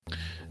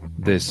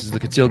This is the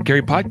Concealed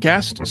Carry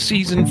Podcast,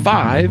 Season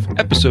 5,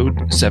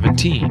 Episode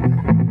 17.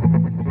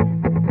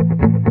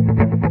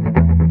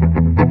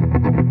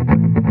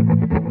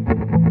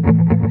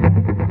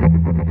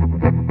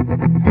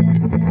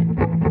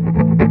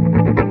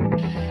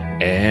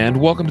 And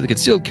welcome to the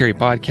Concealed Carry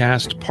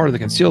Podcast, part of the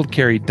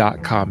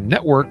ConcealedCarry.com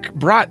network,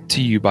 brought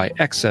to you by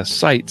Excess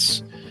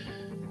Sights.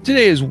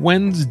 Today is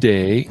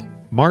Wednesday,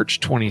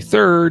 March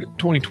 23rd,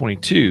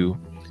 2022,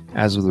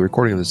 as of the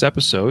recording of this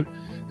episode.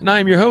 And I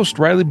am your host,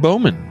 Riley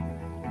Bowman.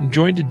 I'm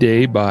joined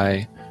today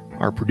by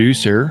our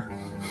producer,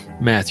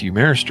 Matthew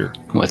Marister.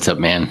 What's up,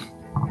 man?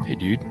 Hey,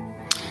 dude.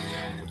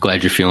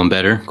 Glad you're feeling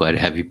better. Glad to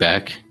have you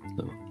back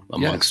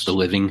amongst the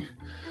living.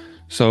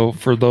 So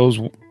for those,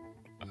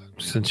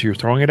 since you're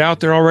throwing it out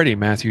there already,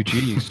 Matthew,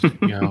 geez,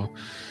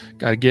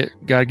 gotta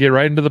get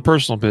right into the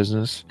personal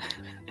business.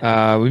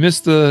 We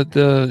missed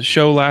the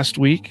show last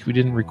week. We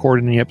didn't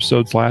record any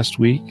episodes last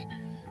week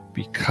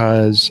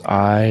because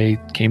I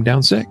came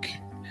down sick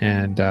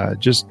and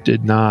just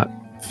did not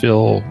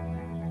feel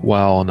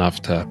well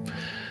enough to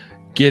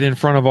get in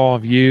front of all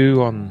of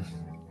you on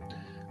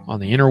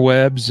the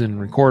interwebs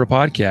and record a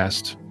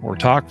podcast or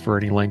talk for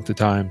any length of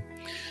time.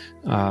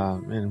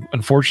 And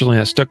unfortunately,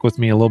 that stuck with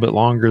me a little bit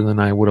longer than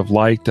I would have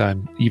liked.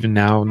 I'm even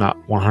now not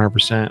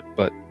 100%,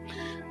 but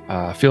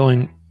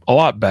feeling a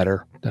lot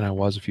better than I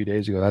was a few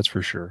days ago. That's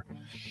for sure.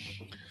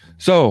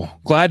 So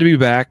glad to be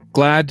back.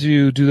 Glad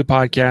to do the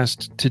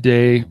podcast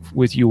today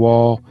with you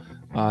all.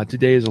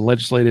 Today is a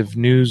legislative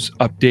news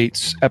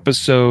updates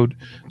episode.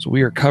 So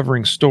we are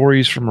covering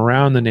stories from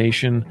around the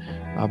nation,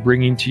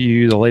 bringing to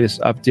you the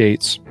latest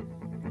updates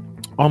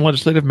on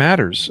legislative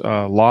matters,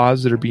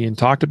 laws that are being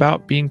talked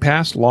about being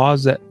passed,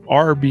 laws that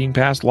are being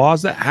passed,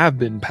 laws that have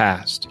been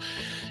passed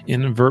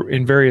in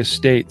various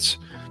states,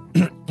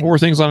 or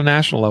things on a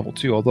national level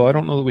too. Although I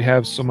don't know that we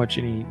have so much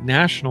any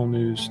national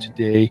news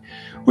today,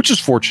 which is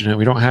fortunate.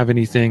 We don't have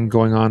anything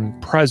going on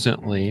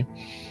presently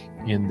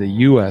in the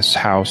U.S.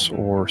 House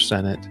or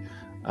Senate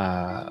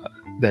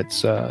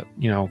that's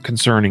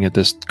concerning at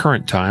this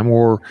current time.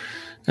 Or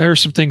there are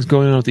some things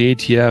going on with the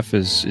ATF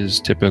is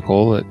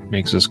typical that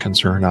makes us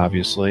concerned,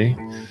 obviously.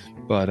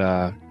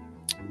 But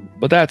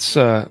that's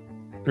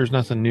there's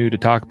nothing new to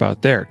talk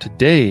about there.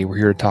 Today we're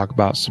here to talk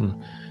about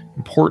some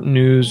important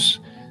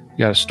news. We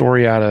got a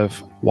story out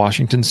of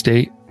Washington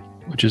State,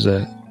 which is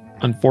a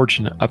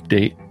unfortunate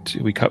update.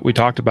 We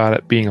talked about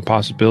it being a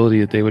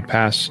possibility that they would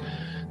pass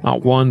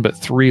not one, but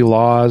 3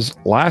 laws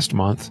last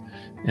month,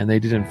 and they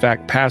did in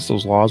fact pass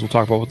those laws. We'll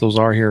talk about what those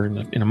are here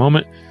in a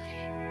moment.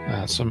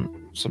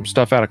 Some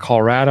stuff out of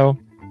Colorado,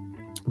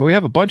 but we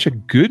have a bunch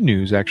of good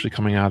news actually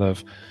coming out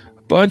of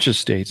a bunch of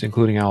states,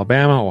 including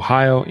Alabama,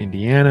 Ohio,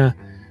 Indiana,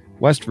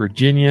 West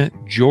Virginia,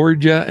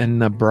 Georgia, and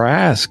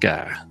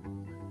Nebraska.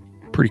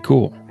 Pretty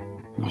cool.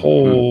 A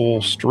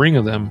whole string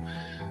of them,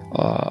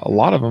 a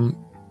lot of them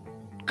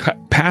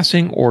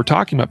passing or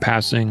talking about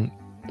passing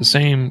the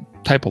same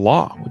type of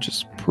law, which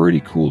is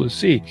pretty cool to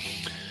see.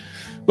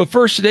 But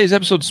first, today's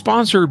episode is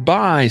sponsored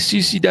by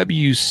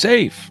CCW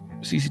Safe.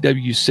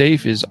 CCW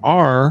Safe is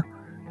our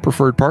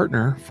preferred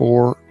partner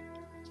for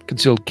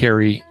concealed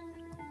carry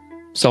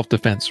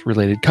self-defense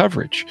related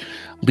coverage,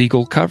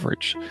 legal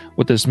coverage.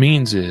 What this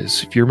means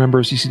is if you're a member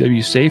of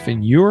CCW Safe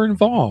and you're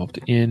involved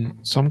in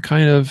some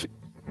kind of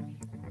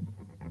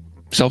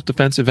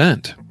self-defense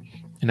event,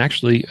 and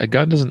actually a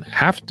gun doesn't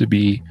have to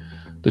be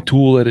the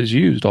tool that is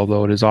used,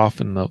 although it is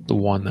often the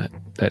one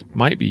that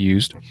might be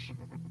used.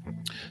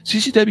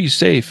 CCW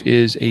Safe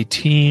is a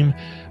team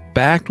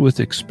backed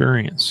with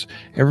experience.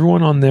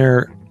 Everyone on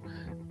their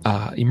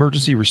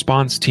emergency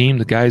response team,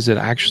 the guys that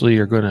actually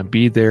are going to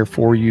be there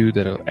for you,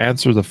 that will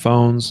answer the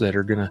phones, that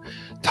are going to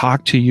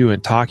talk to you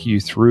and talk you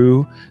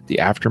through the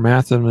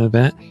aftermath of an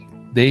event,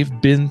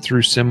 they've been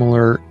through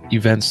similar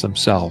events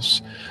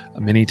themselves.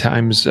 Many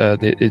times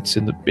it's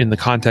in the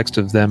context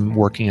of them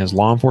working as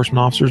law enforcement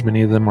officers.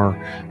 Many of them are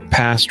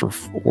past or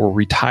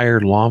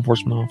retired law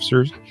enforcement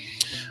officers.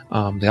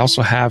 They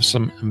also have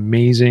some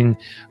amazing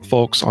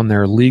folks on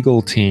their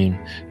legal team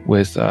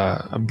with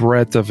a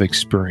breadth of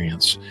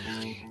experience.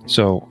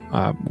 So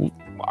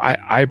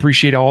I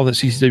appreciate all that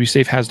CCW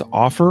Safe has to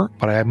offer,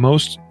 but I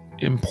most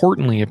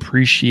importantly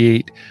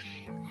appreciate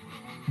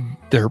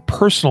their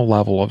personal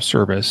level of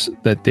service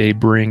that they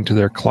bring to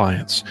their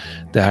clients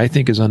that I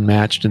think is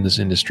unmatched in this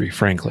industry,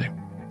 frankly.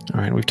 All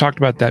right, we've talked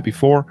about that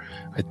before.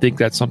 I think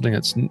that's something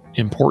that's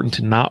important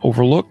to not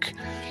overlook,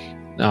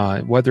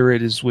 whether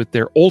it is with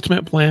their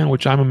ultimate plan,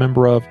 which I'm a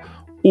member of,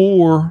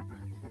 or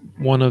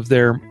one of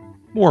their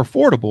more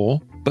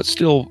affordable, but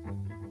still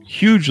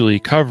hugely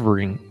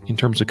covering in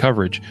terms of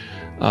coverage,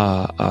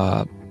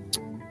 other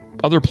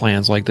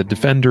plans like the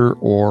Defender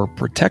or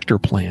Protector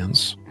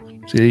plans.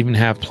 So they even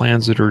have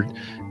plans that are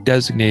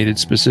designated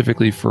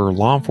specifically for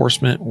law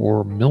enforcement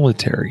or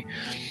military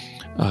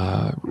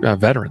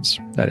veterans,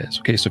 that is.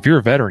 Okay, so if you're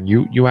a veteran,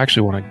 you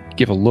actually want to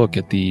give a look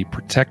at the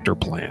Protector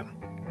plan.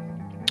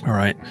 All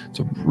right.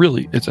 So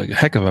really, it's a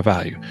heck of a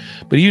value.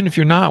 But even if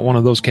you're not one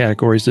of those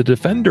categories, the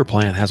Defender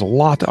plan has a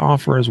lot to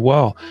offer as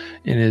well,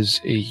 and is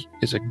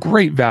a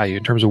great value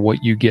in terms of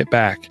what you get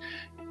back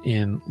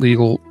in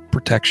legal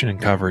protection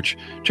and coverage.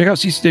 Check out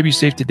CCW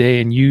Safe today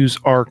and use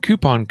our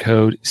coupon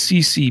code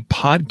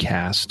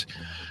CCPodcast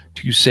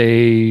to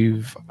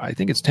save, I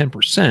think it's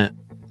 10%,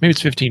 maybe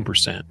it's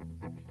 15%.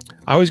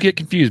 I always get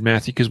confused,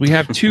 Matthew, because we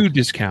have two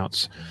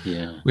discounts.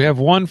 Yeah. We have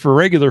one for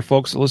regular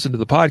folks that listen to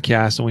the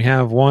podcast, and we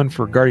have one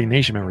for Guardian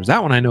Nation members.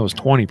 That one I know is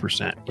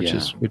 20%,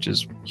 which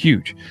is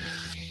huge.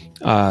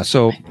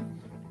 So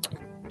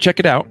check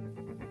it out.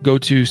 Go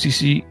to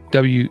ccwsafe.com.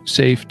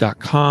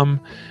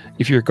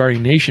 If you're a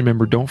Guardian Nation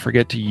member, don't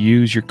forget to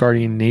use your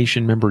Guardian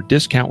Nation member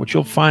discount, which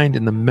you'll find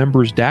in the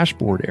members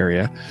dashboard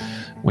area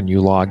when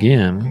you log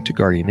in to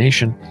Guardian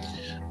Nation.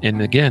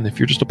 And again, if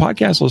you're just a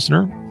podcast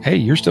listener, hey,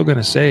 you're still going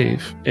to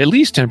save at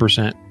least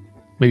 10%,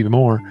 maybe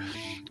more,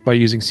 by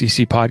using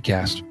CC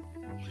Podcast.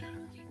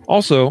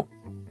 Also,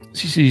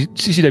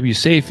 CCW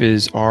Safe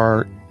is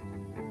our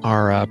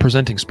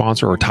presenting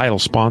sponsor or title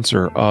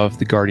sponsor of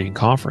the Guardian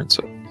Conference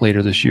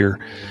later this year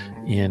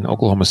in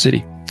Oklahoma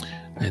City.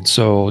 And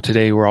so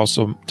today we're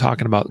also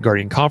talking about the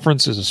Guardian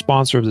Conference as a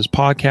sponsor of this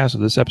podcast,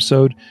 of this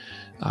episode.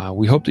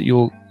 We hope that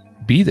you'll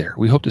be there.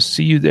 We hope to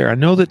see you there. I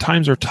know that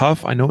times are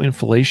tough. I know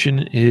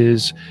inflation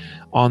is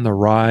on the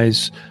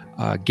rise.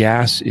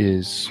 Gas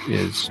is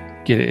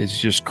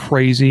just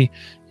crazy.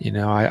 You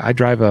know, I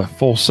drive a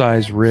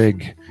full-size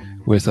rig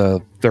with a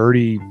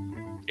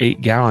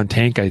 38-gallon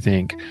tank, I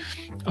think.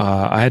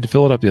 I had to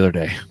fill it up the other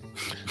day.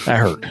 That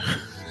hurt.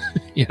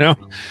 You know?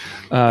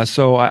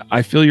 So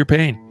I feel your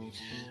pain.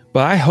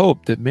 But I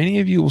hope that many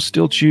of you will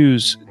still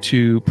choose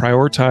to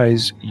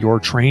prioritize your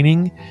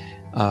training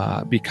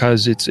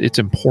because it's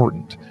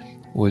important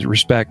with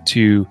respect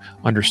to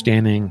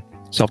understanding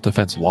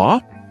self-defense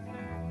law,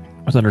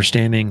 with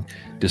understanding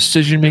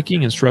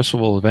decision-making in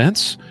stressful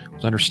events,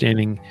 with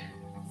understanding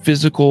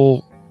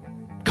physical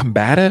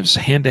combatives,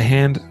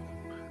 hand-to-hand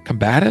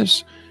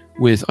combatives,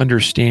 with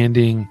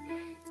understanding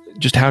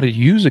just how to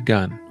use a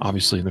gun,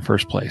 obviously, in the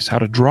first place, how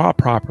to draw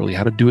properly,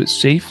 how to do it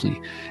safely,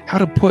 how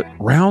to put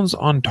rounds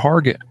on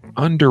target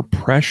under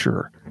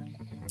pressure.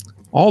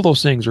 All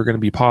those things are going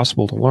to be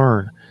possible to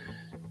learn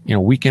in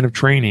a weekend of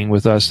training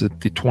with us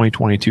at the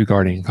 2022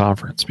 Guardian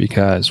Conference,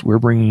 because we're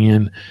bringing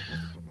in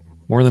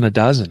more than a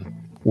dozen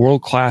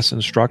world-class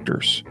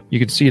instructors. You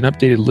can see an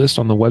updated list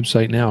on the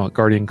website now at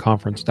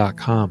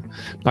guardianconference.com.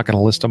 I'm not going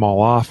to list them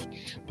all off,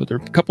 but there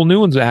are a couple new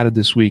ones added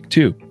this week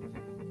too,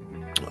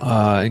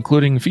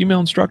 including female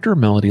instructor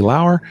Melody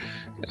Lauer,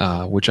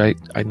 which I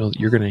know that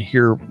you're going to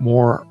hear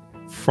more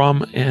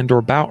from and or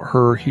about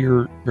her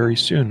here very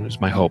soon, is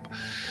my hope.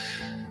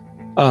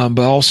 But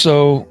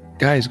also,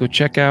 guys, go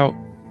check out,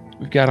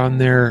 we've got on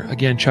there,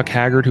 again, Chuck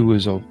Haggard, who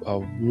was a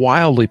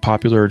wildly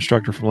popular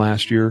instructor from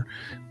last year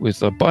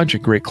with a bunch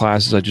of great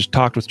classes. I just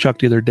talked with Chuck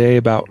the other day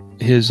about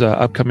his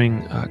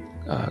upcoming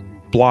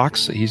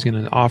blocks that he's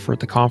going to offer at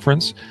the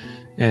conference.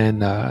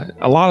 And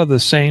a lot of the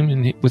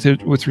same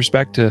with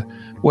respect to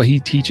what he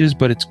teaches,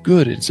 but it's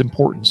good. It's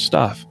important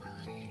stuff.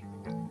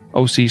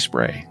 OC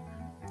spray,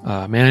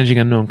 managing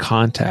unknown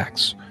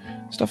contacts,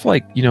 stuff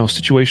like,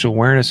 situational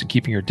awareness and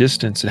keeping your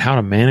distance, and how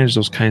to manage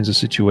those kinds of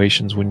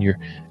situations when you're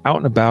out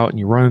and about and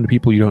you run into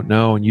people you don't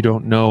know and you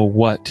don't know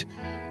what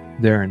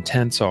their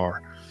intents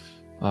are.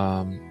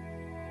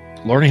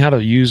 Learning how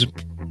to use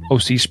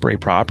OC spray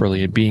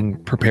properly and being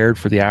prepared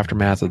for the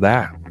aftermath of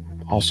that,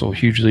 also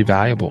hugely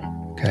valuable.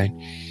 Okay.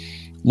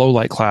 Low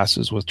light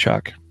classes with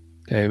Chuck.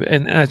 Okay.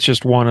 And that's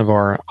just one of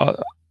our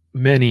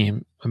many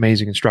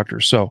amazing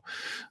instructors. So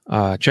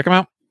check them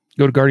out.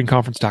 Go to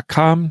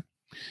guardianconference.com.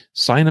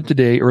 Sign up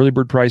today. Early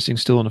bird pricing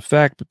still in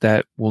effect, but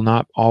that will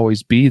not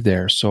always be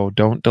there. So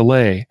don't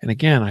delay. And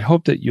again, I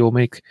hope that you'll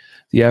make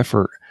the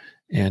effort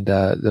and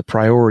the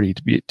priority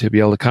to be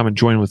able to come and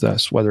join with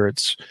us, whether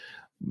it's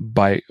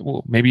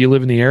maybe you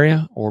live in the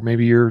area, or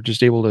maybe you're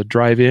just able to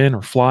drive in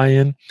or fly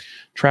in.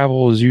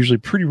 Travel is usually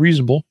pretty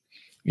reasonable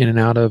in and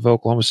out of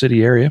Oklahoma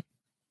City area.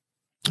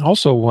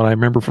 Also, what I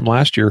remember from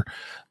last year,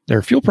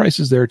 their fuel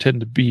prices there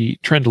tend to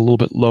trend a little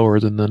bit lower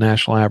than the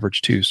national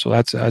average too. So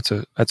that's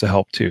a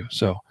help too.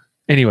 So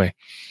anyway,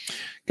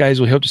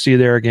 guys, we hope to see you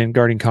there again,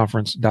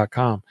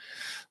 guardianconference.com.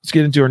 Let's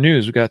get into our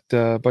news. We've got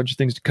a bunch of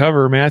things to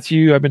cover.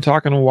 Matthew, I've been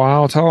talking a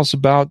while. Tell us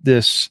about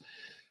this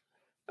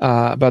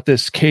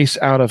case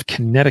out of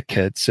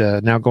Connecticut,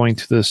 now going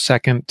to the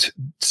Second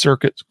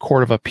Circuit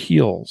Court of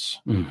Appeals.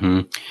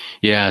 Mm-hmm.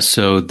 Yeah.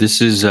 So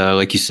this is,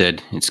 like you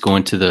said, it's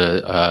going to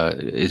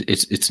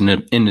it's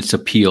in its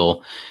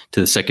appeal to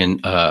the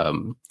Second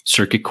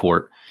Circuit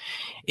Court.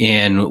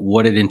 And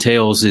what it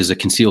entails is a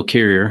concealed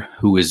carrier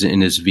who is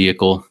in his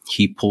vehicle.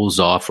 He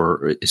pulls off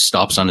or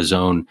stops on his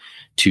own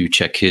to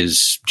check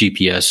his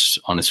GPS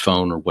on his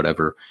phone or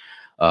whatever.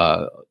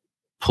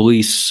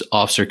 Police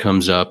officer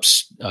comes up,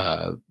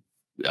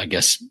 I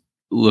guess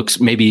looks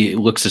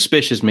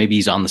suspicious. Maybe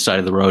he's on the side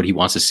of the road. He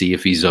wants to see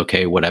if he's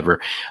okay, whatever.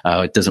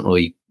 It doesn't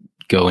really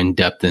go in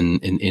depth in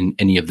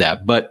any of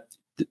that. But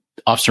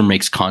officer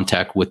makes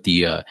contact with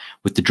the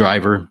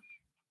driver.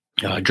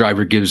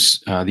 Driver gives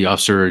the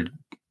officer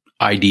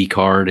ID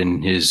card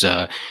and his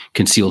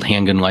concealed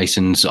handgun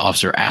license.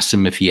 Officer asks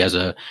him if he has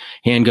a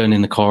handgun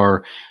in the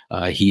car.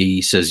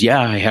 He says,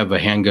 yeah, I have a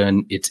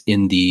handgun. It's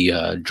in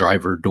the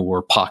driver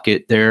door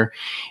pocket there.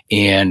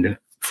 And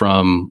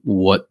from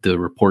what the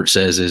report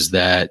says is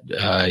that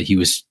he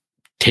was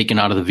taken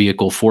out of the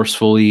vehicle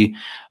forcefully,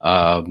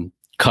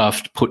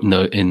 cuffed, put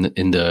in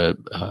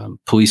the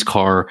police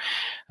car.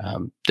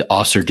 The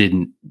officer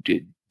didn't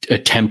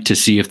attempt to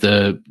see if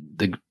the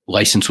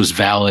license was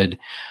valid.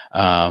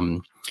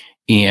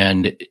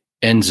 And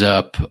ends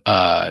up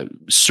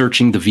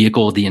searching the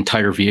vehicle, the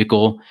entire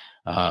vehicle,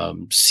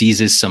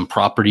 seizes some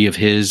property of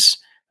his,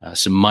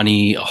 some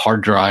money, a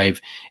hard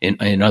drive,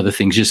 and other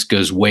things. Just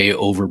goes way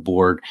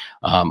overboard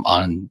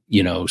on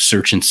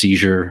search and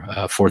seizure,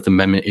 Fourth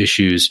Amendment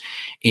issues,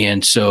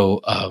 and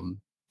so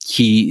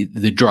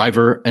the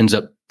driver ends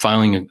up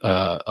filing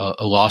a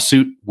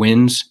lawsuit,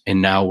 wins,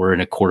 and now we're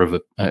in a court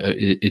of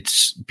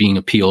it's being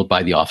appealed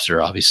by the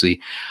officer, obviously,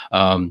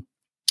 and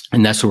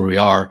that's where we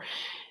are.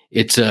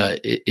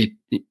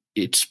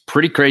 It's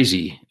pretty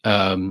crazy,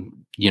 in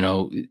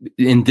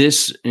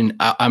this, and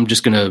I'm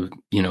just gonna,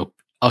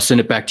 I'll send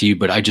it back to you,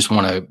 but I just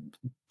want to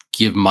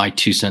give my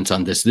 2 cents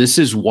on this. This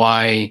is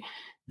why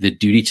the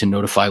duty to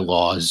notify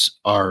laws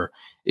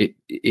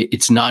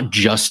it's not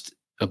just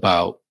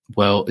about,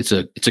 well, it's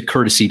a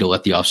courtesy to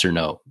let the officer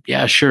know.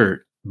 Yeah,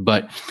 sure.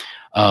 But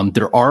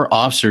there are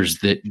officers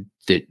that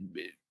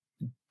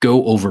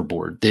go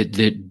overboard, that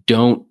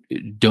don't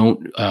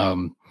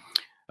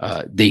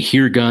they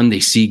hear gun, they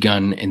see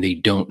gun, and they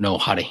don't know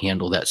how to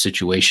handle that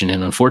situation.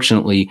 And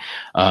unfortunately,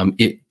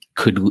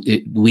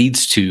 it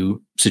leads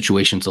to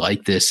situations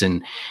like this.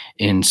 And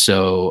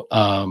so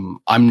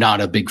I'm not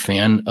a big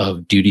fan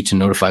of duty to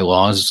notify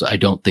laws. I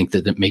don't think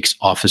that makes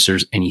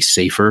officers any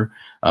safer.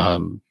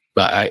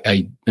 But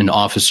an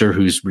officer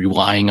who's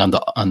relying on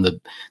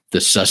the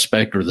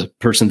suspect or the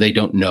person they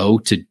don't know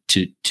to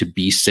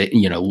be safe,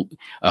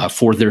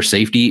 for their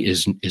safety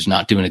is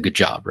not doing a good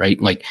job, right?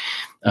 Like,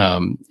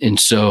 and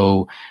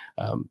so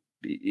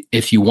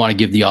if you want to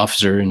give the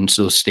officer in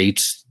those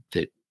states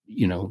that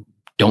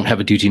don't have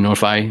a duty to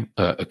notify,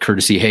 a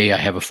courtesy, hey, I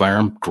have a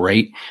firearm,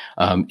 great.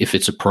 If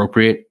it's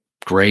appropriate,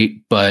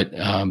 great. But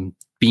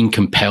being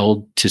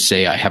compelled to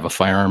say I have a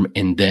firearm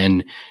and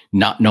then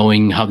not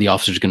knowing how the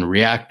officer is going to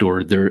react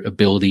or their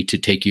ability to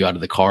take you out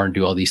of the car and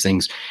do all these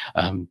things,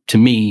 to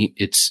me,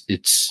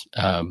 it's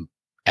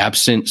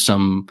absent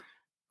some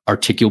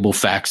articulable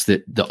facts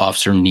that the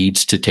officer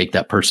needs to take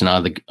that person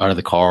out of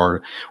the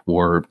car,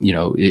 or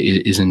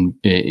is in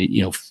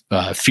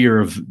fear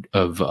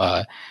of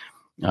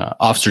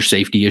officer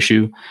safety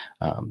issue.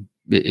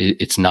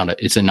 It's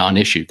a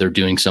non-issue. They're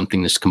doing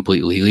something that's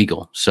completely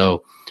illegal.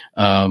 So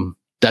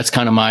that's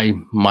kind of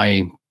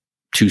my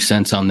 2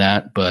 cents on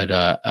that, but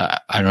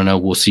I don't know.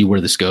 We'll see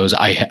where this goes.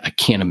 I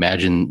can't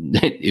imagine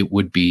that it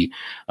would be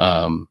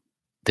that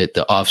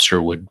the officer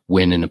would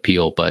win an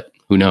appeal, but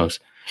who knows?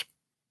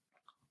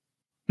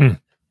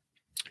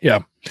 Yeah.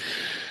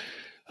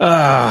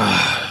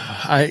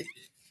 I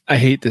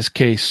hate this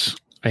case.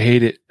 I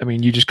hate it. I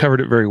mean, you just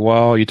covered it very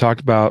well. You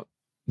talked about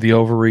the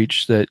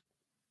overreach that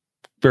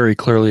very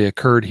clearly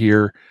occurred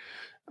here.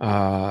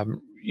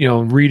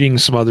 Reading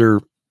some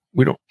other,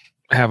 we don't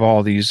have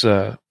all these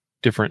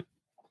different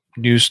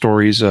news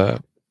stories, linked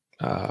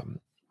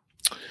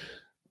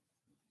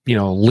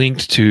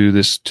to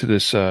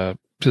the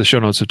show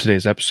notes of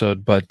today's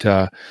episode. But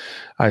I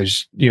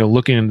was,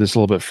 looking into this a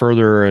little bit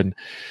further, and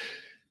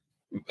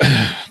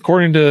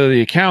according to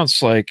the accounts,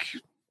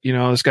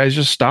 this guy's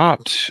just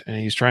stopped and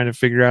he's trying to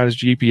figure out his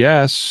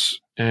GPS,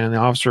 and the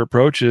officer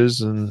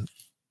approaches, and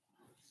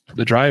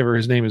the driver,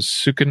 his name is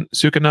Sukane.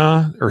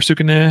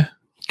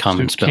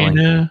 Common spelling.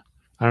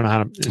 I don't know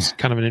how to, it's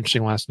kind of an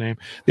interesting last name.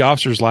 The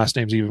officer's last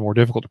name is even more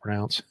difficult to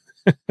pronounce.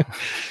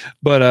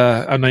 But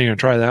I'm not even going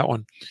to try that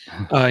one.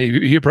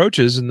 He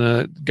approaches, and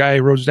the guy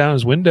rolls down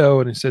his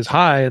window and he says,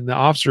 hi. And the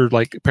officer,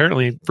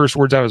 apparently first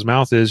words out of his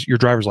mouth is your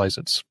driver's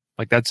license.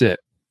 That's it.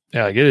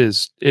 Yeah, it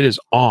is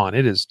on.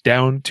 It is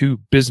down to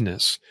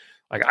business.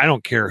 I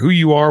don't care who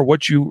you are,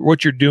 what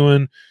you're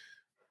doing.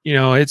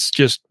 It's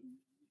just,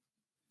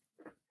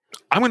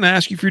 I'm going to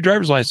ask you for your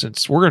driver's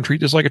license. We're going to treat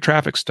this like a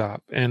traffic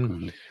stop.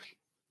 And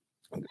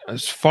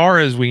as far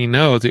as we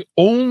know, the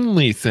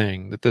only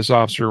thing that this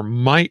officer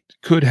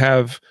could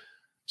have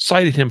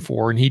cited him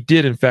for, and he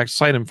did in fact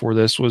cite him for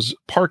this, was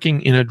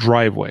parking in a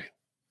driveway,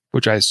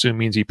 which I assume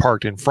means he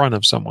parked in front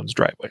of someone's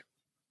driveway.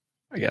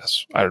 I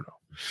guess. I don't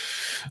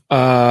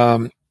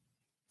know.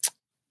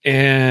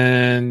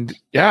 And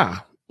yeah,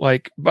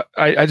 but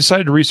I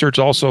decided to research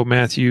also,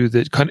 Matthew,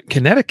 that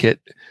Connecticut,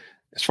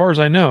 as far as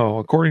I know,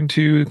 according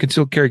to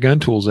Concealed Carry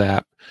Gun Tools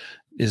app,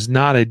 is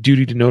not a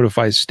duty to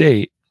notify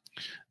state.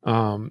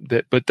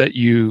 But that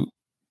you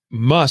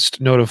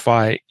must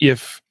notify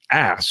if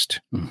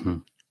asked,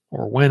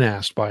 or when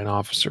asked by an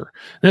officer.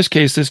 In this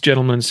case, this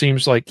gentleman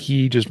seems like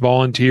he just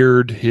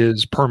volunteered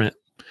his permit.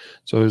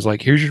 So he's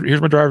like,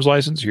 here's my driver's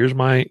license. Here's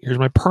my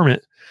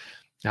permit.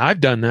 Now,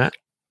 I've done that,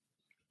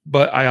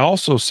 but I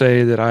also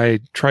say that I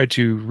try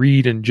to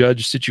read and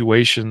judge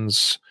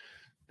situations,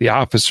 the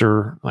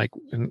officer, like,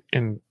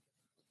 and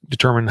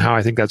determine how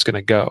I think that's going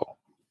to go.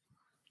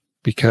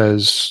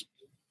 Because,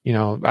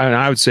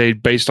 I would say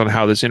based on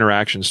how this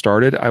interaction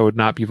started, I would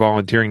not be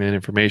volunteering that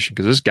information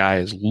because this guy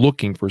is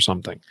looking for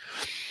something.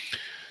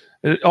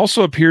 It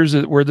also appears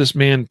that where this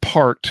man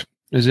parked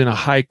is in a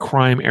high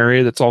crime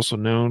area that's also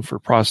known for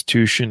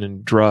prostitution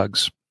and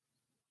drugs.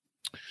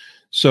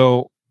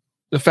 So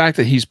the fact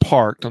that he's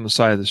parked on the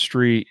side of the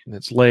street and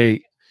it's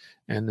late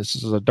and this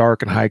is a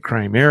dark and high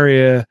crime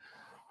area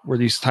where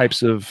these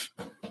types of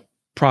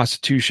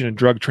prostitution and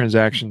drug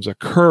transactions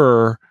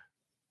occur,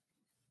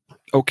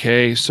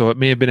 okay, so it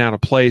may have been out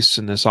of place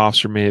and this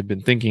officer may have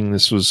been thinking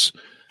this was,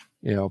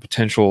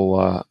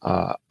 potential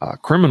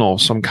criminal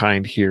of some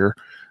kind here,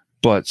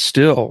 but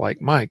still,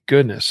 like, my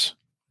goodness.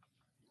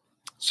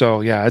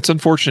 So yeah, it's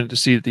unfortunate to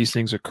see that these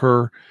things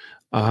occur.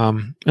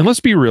 And let's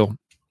be real.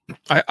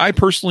 I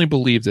personally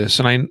believe this,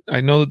 and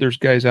I know that there's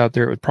guys out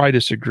there that would probably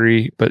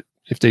disagree, but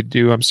if they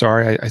do, I'm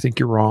sorry. I think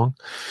you're wrong.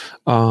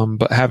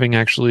 But having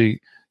actually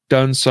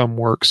done some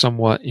work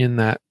somewhat in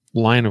that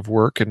line of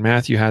work, and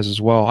Matthew has as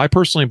well, I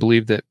personally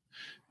believe that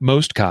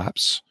most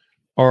cops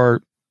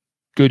are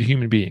good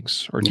human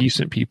beings or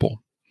decent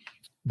people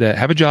that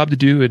have a job to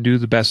do and do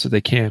the best that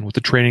they can with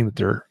the training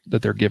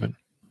that they're given.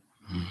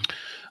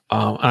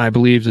 And I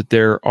believe that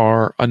there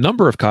are a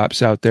number of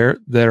cops out there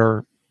that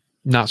are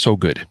not so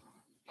good.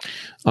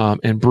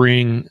 And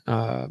bring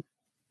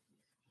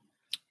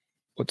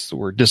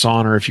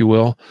dishonor, if you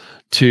will,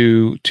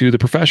 to the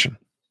profession.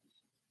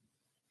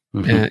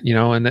 And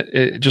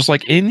and just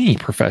like any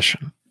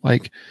profession,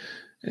 like,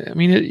 I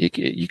mean,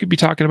 you could be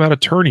talking about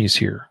attorneys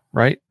here,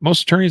 right?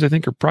 Most attorneys, I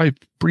think, are probably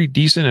pretty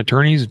decent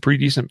attorneys and pretty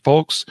decent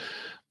folks,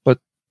 but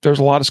there's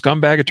a lot of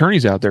scumbag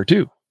attorneys out there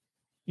too,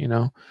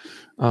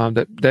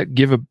 that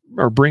give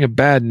or bring a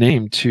bad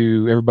name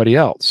to everybody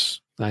else.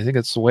 I think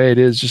that's the way it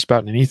is just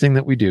about anything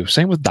that we do.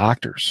 Same with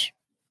doctors,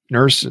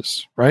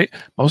 nurses, right?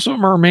 Most of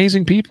them are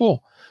amazing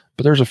people,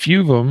 but there's a few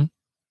of them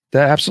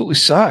that absolutely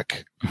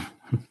suck.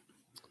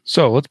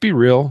 So let's be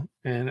real.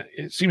 And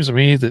it seems to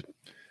me that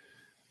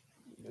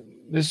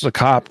this is a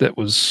cop that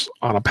was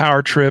on a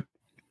power trip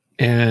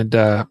and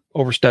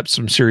overstepped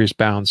some serious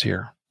bounds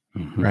here,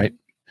 right?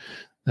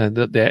 And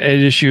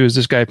the issue is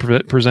this guy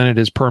presented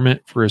his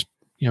permit for his,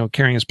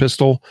 carrying his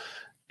pistol,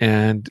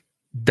 and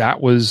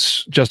that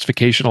was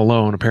justification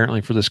alone,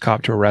 apparently, for this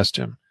cop to arrest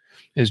him.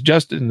 And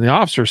the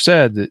officer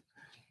said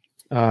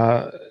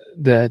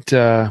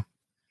that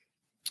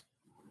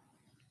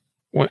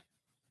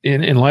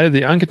in light of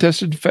the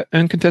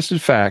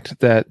uncontested fact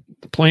that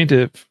the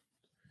plaintiff,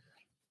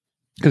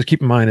 because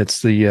keep in mind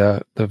it's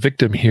the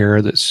victim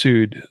here that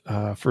sued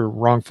for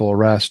wrongful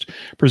arrest,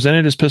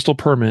 presented his pistol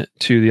permit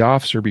to the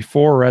officer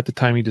before or at the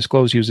time he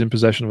disclosed he was in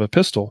possession of a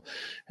pistol,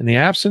 in the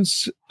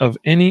absence of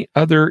any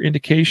other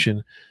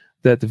indication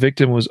that the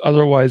victim was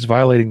otherwise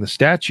violating the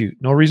statute,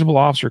 no reasonable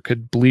officer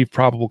could believe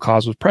probable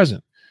cause was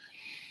present.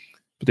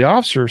 But the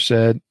officer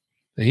said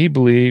that he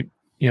believed,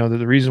 that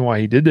the reason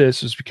why he did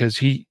this is because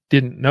he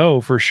didn't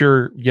know for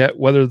sure yet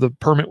whether the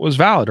permit was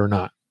valid or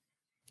not.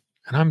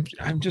 And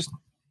I'm just,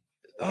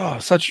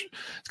 it's kind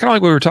of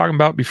like what we were talking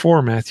about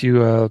before,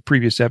 Matthew,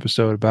 previous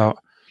episode about,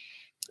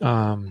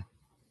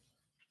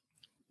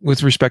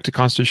 with respect to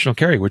constitutional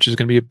carry, which is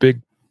going to be a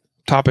big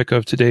topic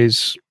of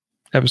today's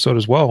episode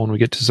as well when we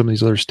get to some of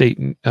these other state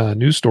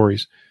news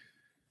stories.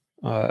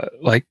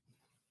 Like,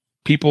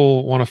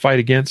 people want to fight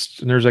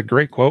against, and there's a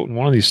great quote in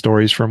one of these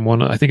stories from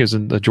one, I think it's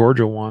in the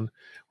Georgia one,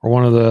 where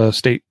one of the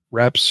state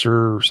reps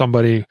or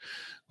somebody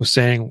was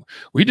saying,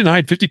 we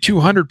denied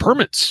 5,200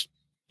 permits,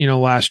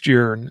 last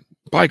year. And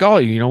by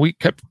golly, we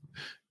kept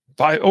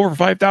over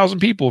 5,000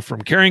 people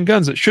from carrying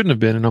guns that shouldn't have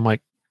been. And I'm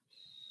like,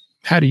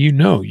 how do you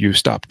know you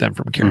stopped them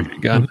from carrying a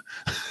gun?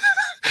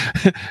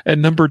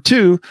 And number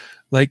two,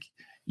 like,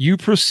 you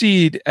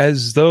proceed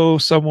as though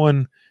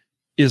someone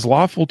is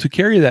lawful to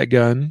carry that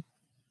gun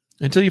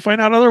until you find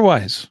out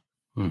otherwise,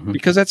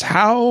 because that's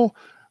how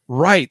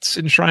rights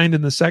enshrined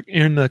in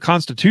the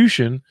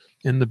Constitution,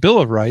 in the Bill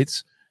of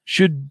Rights,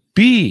 should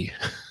be.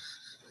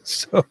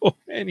 So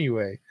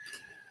anyway,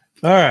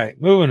 all right,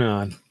 moving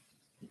on.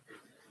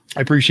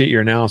 I appreciate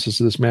your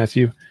analysis of this,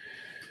 Matthew.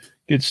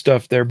 Good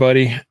stuff there,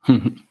 buddy.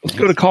 Let's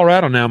go to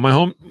Colorado now.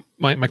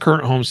 My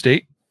current home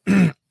state.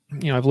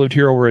 I've lived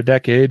here over a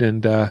decade,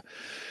 and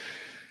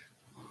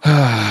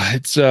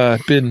it's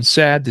been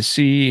sad to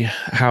see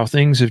how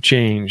things have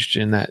changed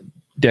in that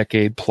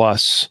decade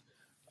plus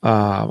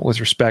with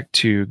respect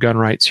to gun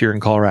rights here in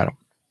Colorado.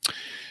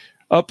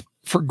 Up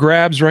for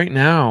grabs right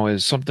now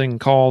is something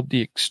called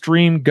the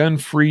Extreme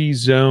Gun-Free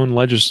Zone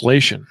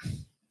legislation.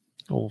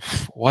 Oh,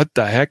 what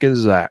the heck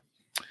is that?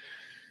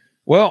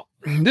 Well,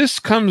 this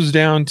comes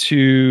down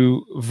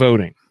to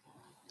voting.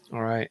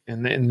 All right.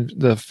 And then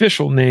the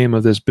official name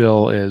of this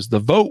bill is the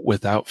Vote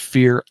Without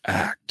Fear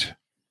Act.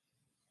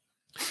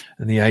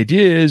 And the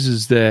idea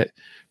is that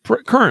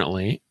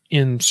currently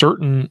in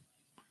certain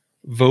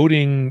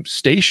voting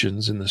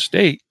stations in the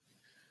state,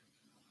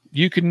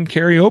 you can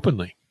carry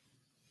openly.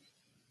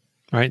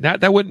 Right?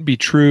 That wouldn't be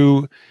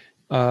true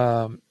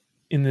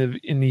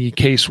in the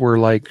case where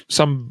like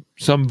some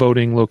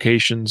voting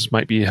locations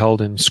might be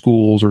held in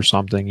schools or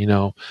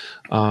something,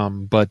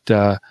 but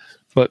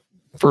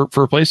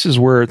for places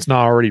where it's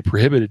not already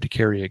prohibited to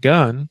carry a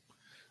gun,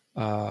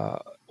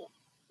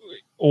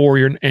 or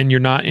you're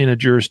not in a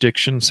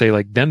jurisdiction, say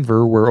like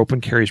Denver, where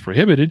open carry is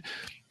prohibited.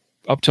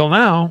 Up till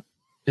now,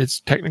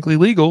 it's technically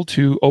legal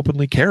to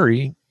openly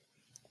carry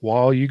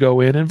while you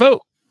go in and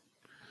vote,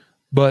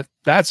 but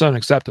that's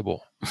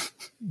unacceptable.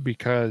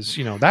 Because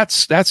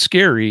that's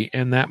scary,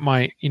 and that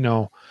might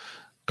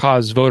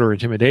cause voter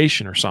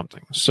intimidation or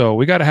something. So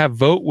we got to have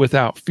vote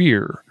without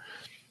fear,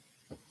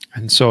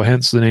 and so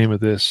hence the name of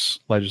this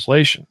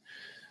legislation.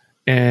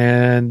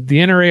 And the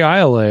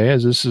NRA-ILA,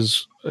 as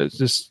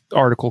this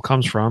article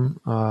comes from,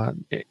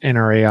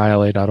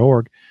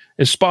 nraila.org,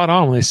 is spot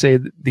on when they say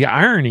that the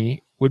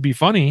irony would be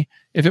funny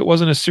if it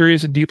wasn't a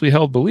serious and deeply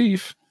held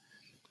belief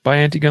by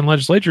anti-gun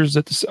legislatures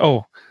that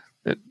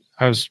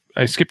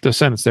I skipped a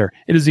sentence there.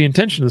 It is the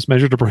intention of this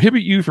measure to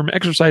prohibit you from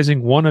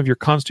exercising one of your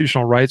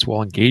constitutional rights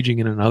while engaging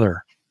in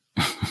another.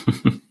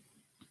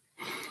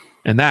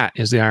 And that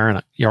is the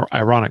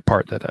ironic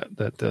part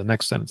that the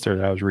next sentence there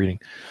that I was reading.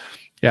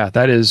 Yeah,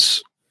 that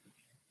is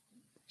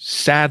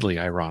sadly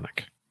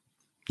ironic.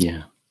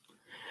 Yeah.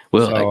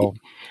 Well, so,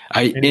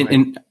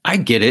 anyway. I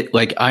get it.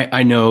 Like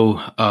I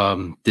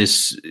know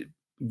this.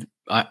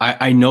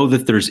 I know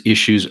that there's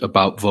issues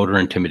about voter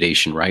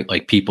intimidation, right?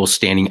 Like people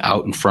standing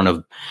out in front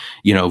of,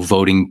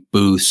 voting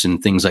booths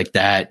and things like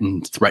that,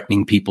 and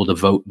threatening people to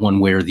vote one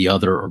way or the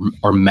other,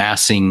 or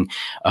massing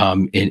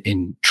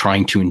and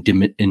trying to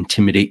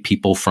intimidate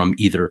people from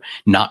either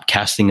not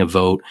casting a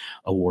vote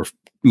or,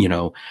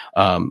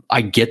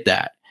 I get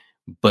that.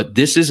 But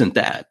this isn't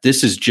that.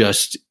 This is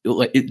just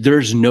like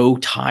there's no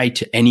tie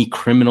to any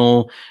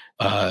criminal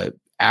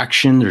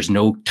action. There's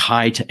no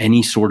tie to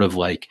any sort of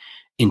like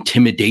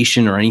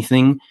intimidation or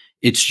anything.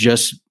 It's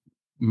just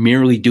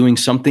merely doing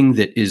something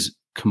that is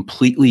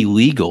completely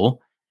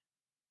legal,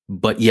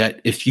 but yet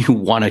if you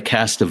want to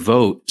cast a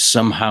vote,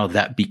 somehow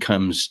that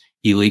becomes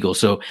illegal.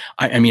 So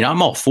I mean,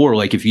 I'm all for,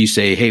 like, if you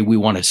say, hey, we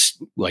want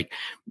to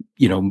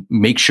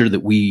make sure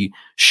that we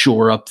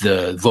shore up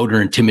the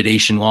voter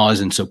intimidation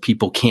laws, and so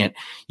people can't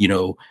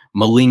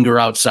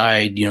malinger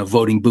outside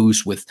voting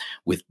booths with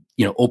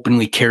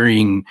openly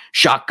carrying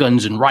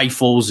shotguns and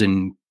rifles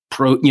and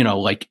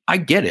I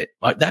get it.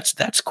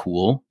 That's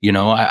cool.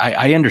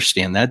 I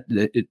understand that.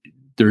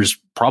 There's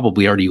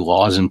probably already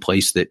laws in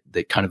place that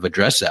kind of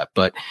address that.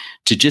 But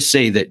to just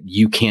say that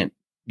you can't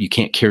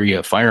carry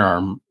a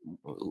firearm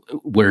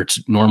where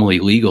it's normally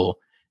legal,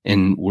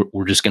 and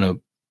we're just going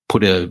to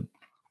put a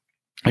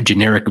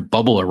generic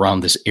bubble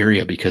around this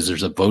area because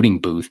there's a voting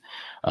booth,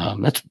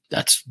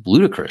 that's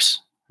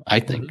ludicrous, I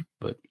think.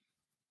 But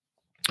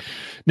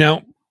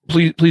now,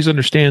 please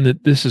understand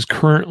that this is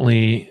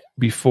currently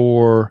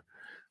before,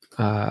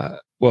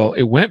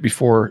 it went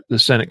before the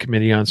Senate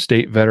Committee on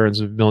State Veterans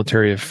and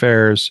Military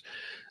Affairs,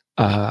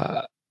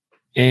 and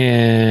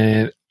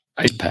it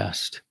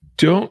passed.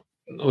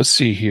 Let's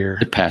see here.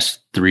 It passed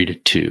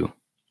 3-2,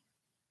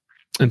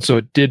 and so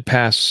it did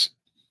pass.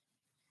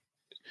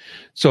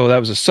 So that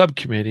was a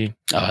subcommittee.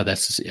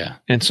 Yeah.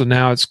 And so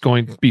now it's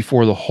going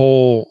before the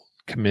whole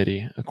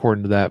committee,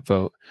 according to that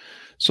vote.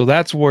 So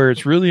that's where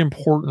it's really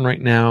important right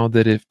now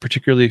that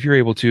particularly if you're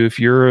able to, if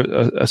you're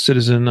a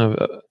citizen of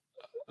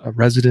a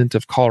resident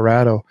of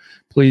Colorado,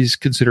 please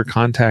consider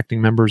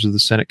contacting members of the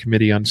Senate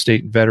Committee on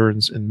State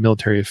Veterans and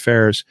Military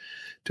Affairs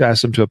to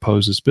ask them to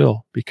oppose this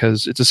bill,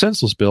 because it's a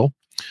senseless bill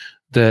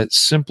that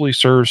simply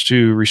serves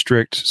to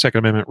restrict Second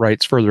Amendment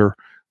rights further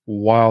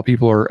while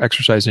people are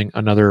exercising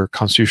another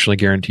constitutionally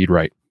guaranteed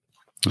right.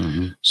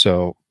 Mm-hmm.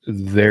 So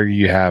there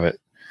you have it.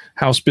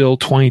 House Bill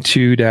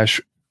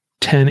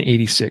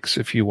 22-1086,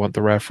 if you want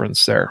the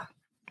reference there.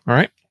 All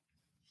right.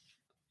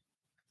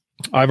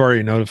 I've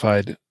already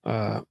notified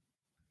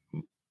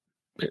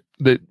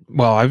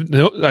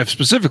I've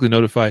specifically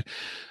notified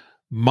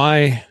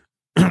my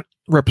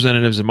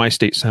representatives and my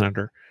state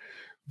senator,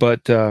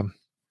 but I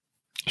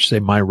should say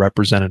my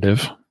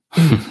representative.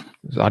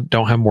 I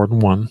don't have more than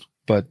one,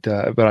 but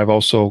I've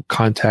also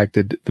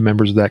contacted the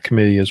members of that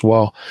committee as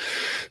well.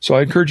 So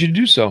I encourage you to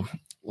do so.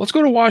 Let's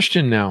go to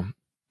Washington now.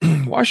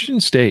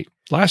 Washington State.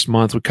 Last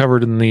month we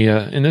covered in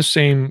this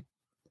same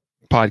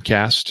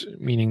podcast,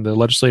 meaning the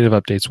legislative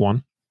updates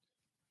one,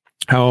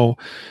 how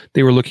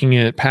they were looking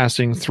at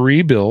passing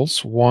 3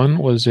 bills. One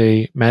was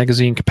a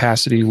magazine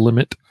capacity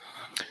limit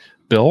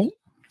bill,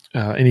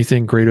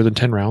 anything greater than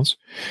 10 rounds.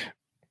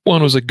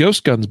 One was a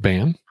ghost guns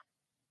ban,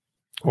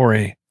 or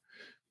a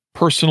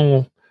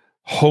personal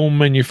home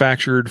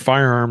manufactured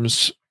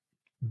firearms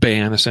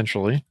ban,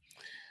 essentially,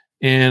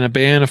 and a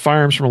ban of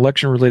firearms from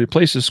election related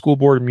places, school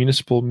board and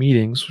municipal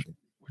meetings,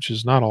 which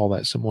is not all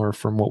that similar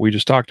from what we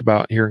just talked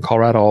about here in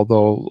Colorado,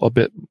 although a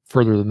bit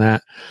further than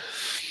that.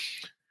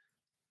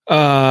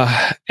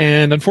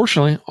 And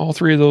unfortunately, all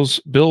three of those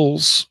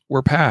bills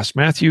were passed.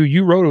 Matthew,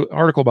 you wrote an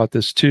article about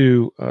this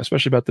too,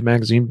 especially about the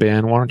magazine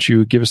ban. Why don't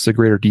you give us the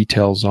greater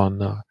details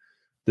on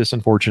this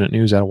unfortunate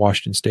news out of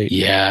Washington State?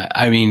 Yeah,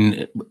 I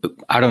mean,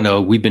 I don't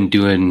know. We've been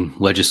doing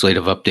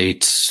legislative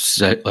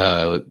updates,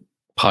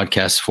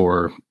 podcasts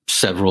for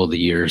several of the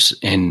years,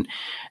 and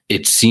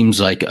it seems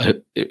like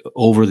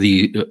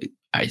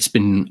it's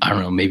been, I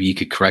don't know, maybe you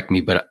could correct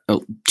me, but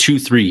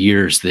 2-3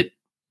 years that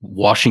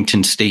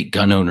Washington State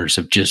gun owners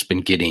have just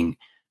been getting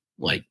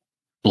like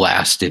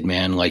blasted,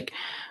 man, like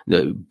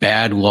the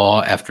bad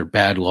law after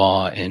bad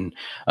law. And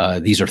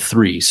these are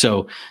three.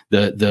 So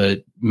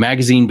the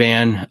magazine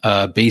ban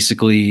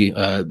basically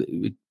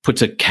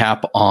puts a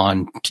cap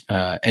on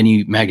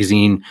any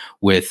magazine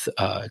with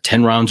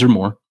 10 rounds or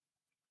more.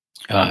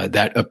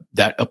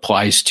 That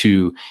applies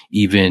to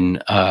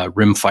even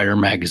rimfire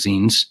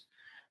magazines.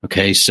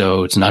 Okay,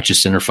 so it's not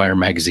just centerfire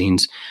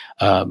magazines,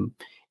 and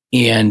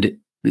it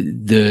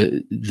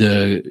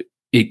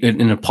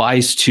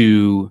applies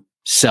to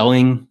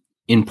selling,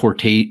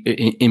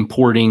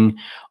 importing,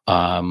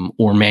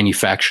 or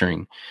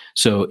manufacturing.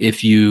 So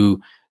if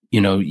you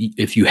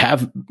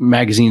have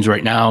magazines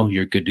right now,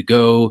 you're good to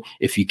go.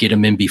 If you get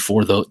them in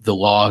before the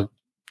law,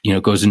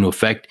 goes into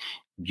effect,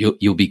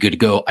 you'll be good to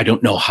go. I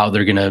don't know how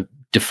they're going to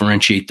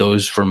differentiate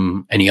those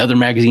from any other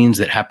magazines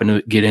that happen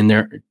to get in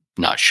there.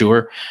 Not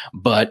sure,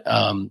 but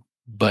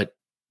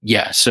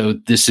yeah. So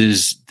this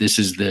is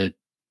the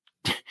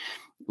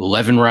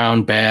 11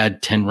 round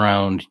bad, 10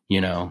 round,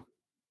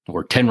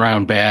 or 10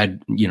 round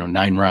bad,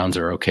 9 rounds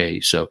are okay.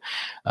 So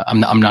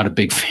I'm not a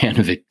big fan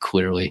of it,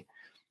 clearly.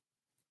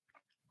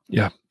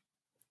 Yeah.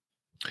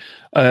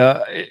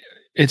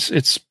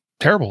 It's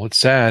terrible. It's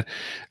sad.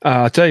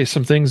 I'll tell you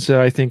some things that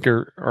I think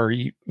are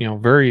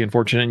very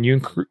unfortunate. And you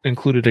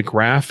included a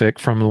graphic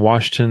from the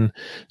Washington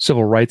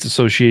Civil Rights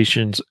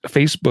Association's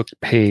Facebook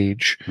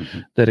page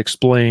that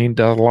explained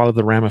a lot of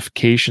the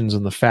ramifications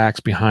and the facts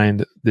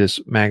behind this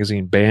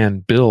magazine ban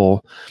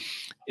bill.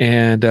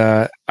 And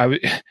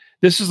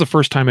this is the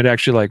first time it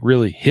actually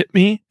really hit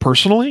me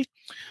personally,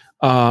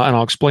 and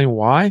I'll explain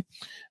why.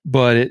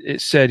 But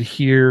it said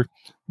here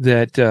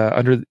that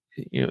under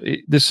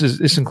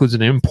this includes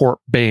an import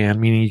ban,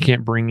 meaning you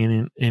can't bring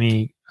in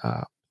any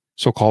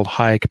so-called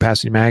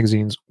high-capacity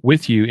magazines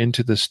with you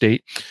into the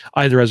state,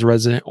 either as a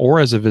resident or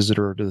as a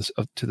visitor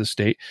to the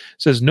state.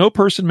 It says no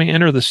person may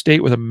enter the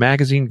state with a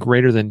magazine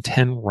greater than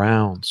 10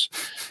 rounds,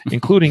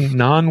 including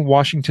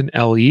non-Washington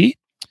LE,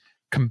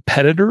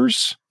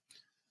 competitors,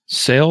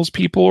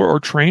 salespeople, or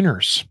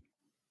trainers.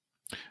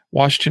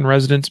 Washington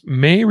residents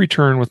may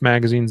return with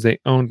magazines they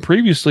owned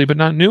previously, but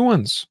not new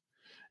ones.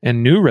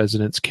 And new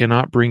residents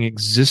cannot bring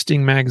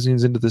existing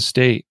magazines into the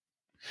state,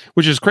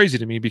 which is crazy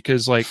to me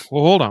because,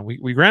 hold on.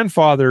 We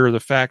grandfather the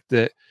fact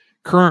that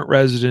current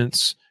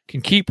residents can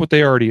keep what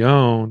they already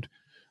owned,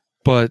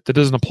 but that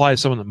doesn't apply to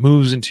someone that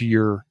moves into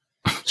your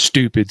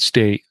stupid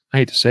state. I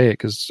hate to say it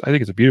because I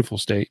think it's a beautiful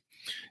state.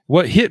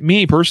 What hit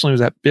me personally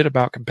was that bit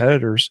about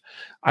competitors.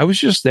 I was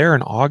just there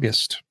in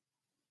August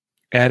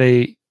at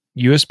a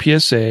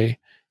USPSA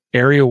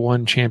Area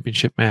 1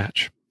 championship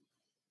match.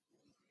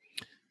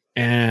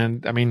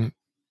 And I mean,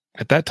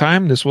 at that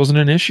time, this wasn't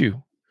an issue.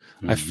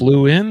 I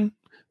flew in,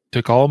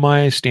 took all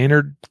my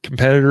standard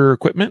competitor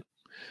equipment,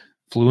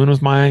 flew in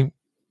with my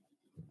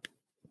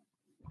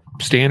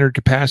standard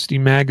capacity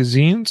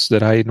magazines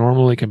that I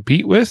normally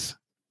compete with.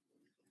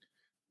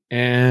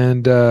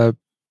 And the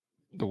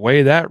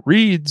way that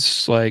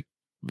reads,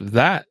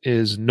 that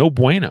is no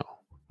bueno,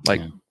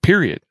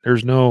 period.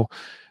 There's no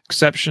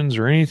exceptions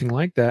or anything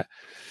like that.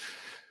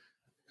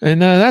 And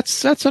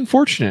that's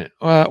unfortunate.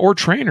 Or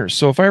trainers.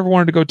 So if I ever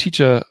wanted to go teach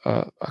a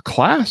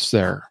class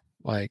there,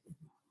 I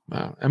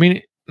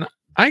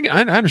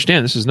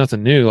understand this is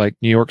nothing new. Like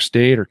New York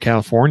State or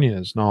California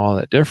is not all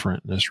that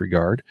different in this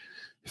regard.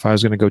 If I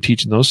was going to go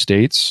teach in those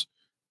states,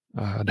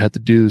 I'd have to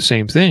do the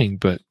same thing.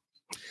 But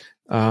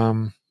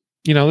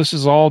this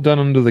is all done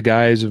under the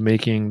guise of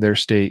making their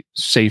state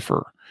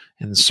safer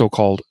and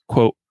so-called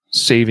quote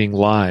saving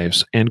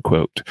lives end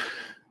quote.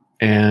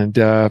 And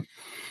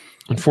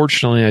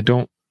unfortunately, I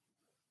don't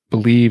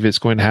believe it's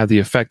going to have the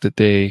effect that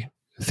they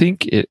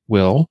think it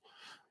will.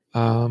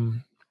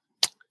 And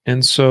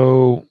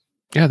so,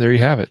 yeah, there you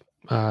have it.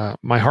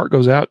 My heart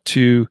goes out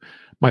to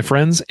my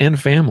friends and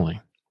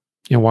family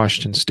in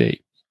Washington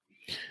State.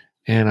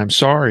 And I'm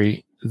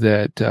sorry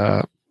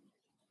that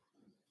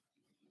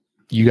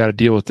you got to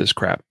deal with this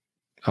crap.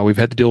 We've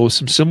had to deal with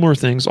some similar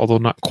things, although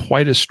not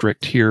quite as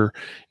strict here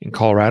in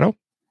Colorado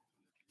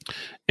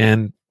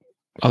and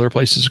other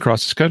places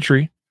across this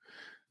country.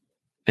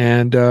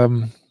 And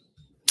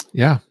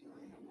yeah,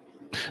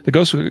 the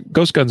ghost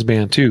guns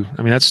ban too.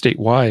 I mean, that's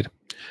statewide.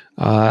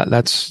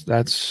 That's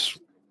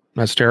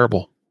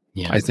terrible.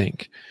 Yeah. I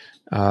think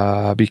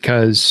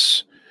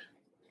because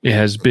it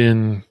has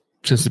been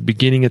since the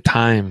beginning of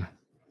time,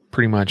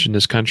 pretty much in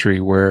this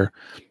country, where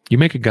you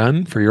make a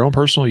gun for your own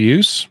personal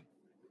use,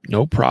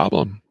 no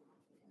problem.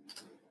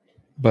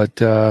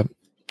 But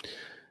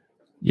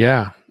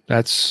yeah,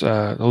 that's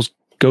those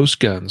ghost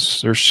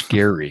guns. They're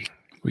scary.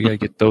 We got to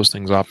get those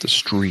things off the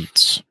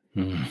streets.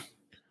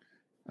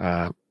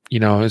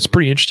 It's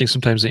pretty interesting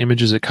sometimes the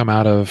images that come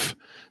out of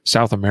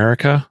South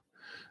America,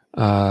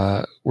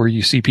 where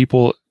you see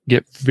people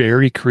get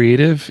very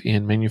creative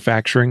in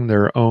manufacturing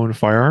their own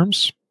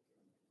firearms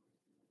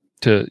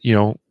to,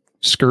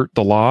 skirt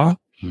the law,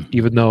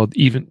 even though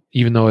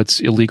it's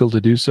illegal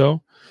to do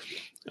so.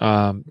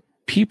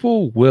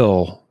 People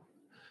will,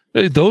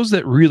 those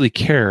that really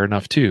care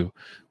enough too,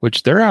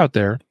 which they're out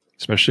there,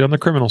 especially on the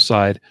criminal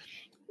side,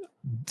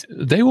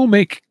 they will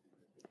make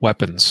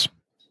weapons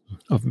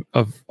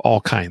of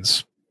all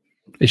kinds.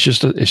 It's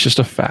just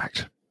a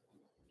fact.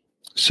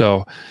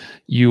 So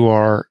you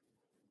are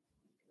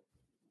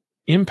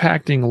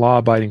impacting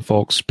law-abiding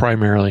folks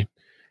primarily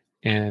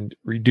and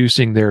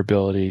reducing their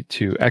ability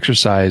to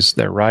exercise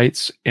their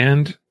rights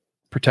and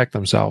protect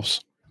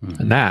themselves.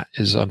 Mm-hmm. And that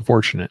is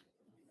unfortunate.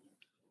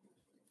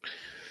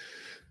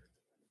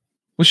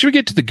 Well, should we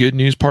get to the good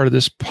news part of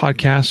this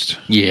podcast?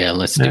 Yeah,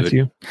 let's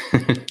do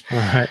it. All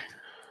right.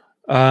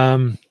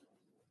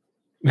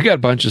 We got a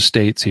bunch of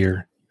states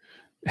here.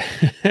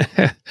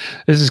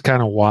 This is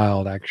kind of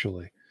wild,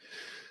 actually.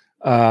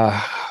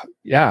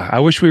 I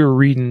wish we were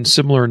reading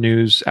similar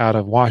news out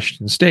of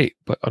Washington State,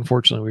 but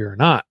unfortunately we are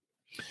not.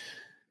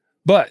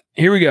 But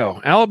here we go.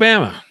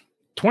 Alabama,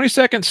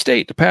 22nd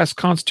state to pass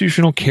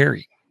constitutional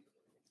carry.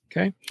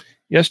 Okay.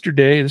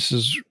 Yesterday, this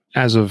is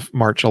as of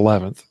March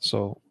 11th,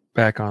 so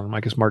back on,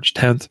 I guess, March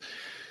 10th,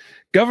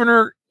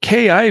 Governor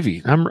Kay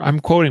Ivey.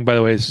 I'm quoting, by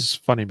the way. This is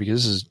funny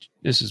because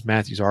this is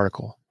Matthew's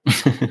article.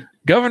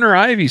 Governor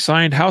Ivey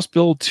signed House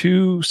Bill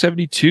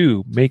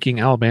 272, making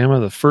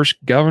Alabama the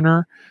first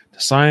governor to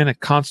sign a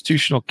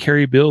constitutional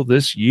carry bill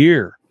this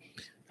year.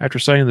 After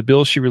signing the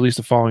bill, she released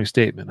the following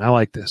statement. I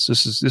like this.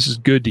 This is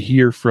good to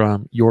hear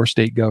from your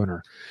state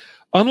governor.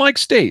 Unlike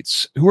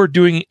states who are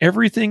doing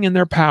everything in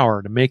their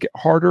power to make it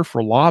harder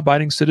for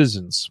law-abiding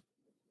citizens.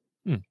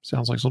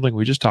 Sounds like something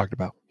we just talked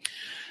about.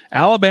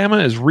 Alabama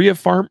is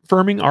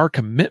reaffirming our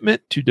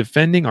commitment to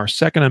defending our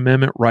Second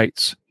Amendment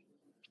rights.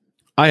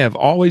 I have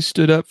always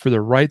stood up for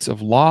the rights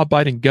of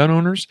law-abiding gun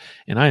owners,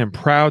 and I am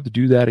proud to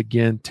do that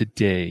again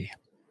today.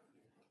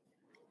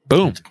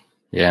 Boom.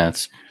 Yeah.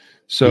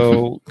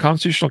 So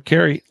constitutional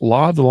carry,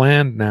 law of the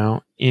land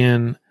now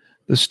in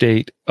the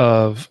state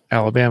of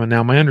Alabama.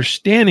 Now, my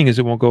understanding is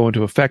it won't go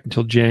into effect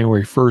until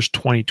January 1st,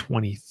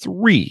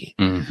 2023.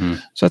 Mm-hmm.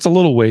 So that's a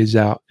little ways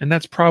out. And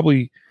that's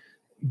probably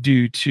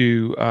due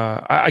to,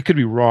 I could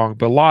be wrong,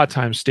 but a lot of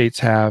times states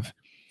have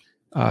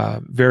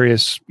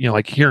various,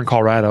 like here in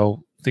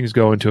Colorado, things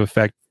go into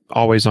effect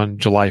always on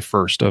July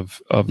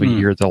 1st of the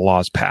year the law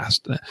is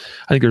passed. I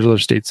think there's other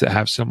states that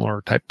have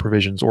similar type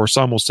provisions, or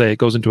some will say it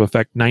goes into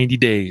effect 90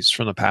 days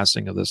from the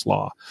passing of this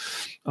law.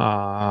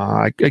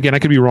 Again, I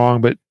could be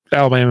wrong, but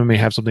Alabama may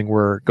have something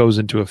where it goes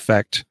into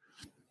effect,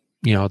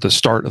 at the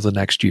start of the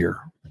next year.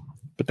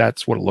 But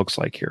that's what it looks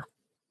like here.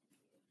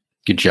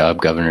 Good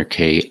job, Governor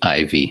Kay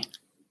Ivey.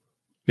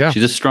 Yeah,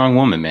 she's a strong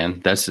woman,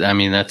 man. That's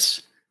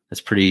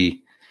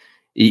pretty.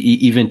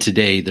 Even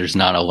today, there's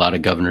not a lot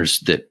of governors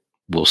that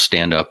will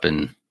stand up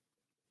and,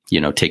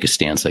 take a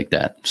stance like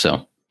that.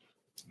 So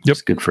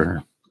it's good for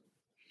her.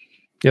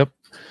 Yep.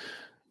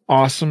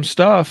 Awesome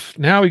stuff.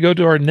 Now we go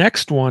to our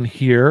next one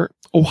here,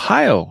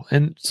 Ohio.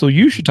 And so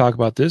you should talk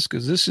about this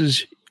because this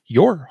is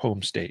your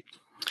home state.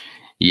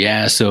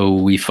 Yeah. So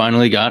we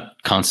finally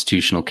got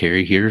constitutional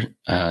carry here.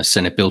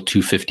 Senate Bill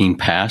 215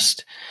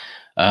 passed.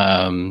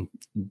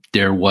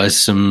 There was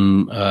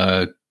some,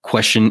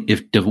 question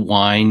if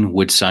DeWine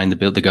would sign the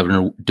bill. The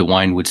Governor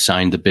DeWine would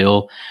sign the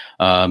bill.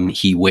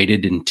 He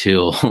waited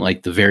until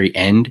like the very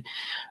end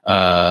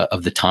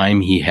of the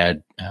time. He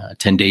had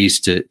 10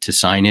 days to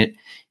sign it.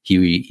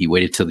 He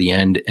waited till the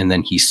end and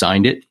then he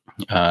signed it.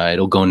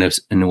 It'll go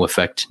into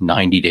effect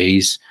 90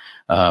 days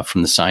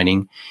from the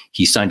signing.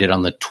 He signed it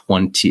on the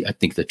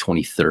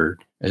 23rd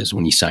is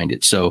when he signed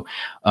it. So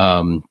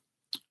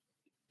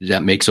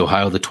that makes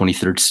Ohio the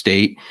 23rd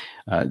state.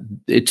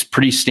 It's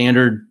pretty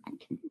standard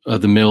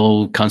of the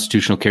mill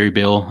constitutional carry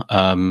bill.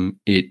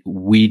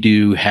 We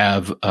do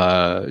have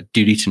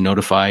duty to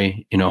notify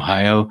in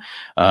Ohio.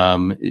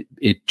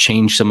 It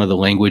changed some of the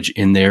language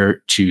in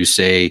there to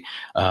say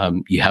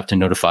you have to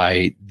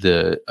notify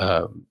the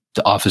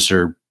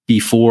officer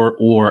before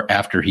or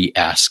after he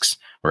asks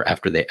or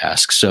after they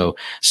ask. So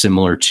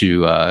similar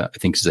to I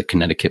think it's a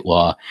Connecticut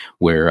law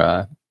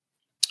where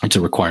it's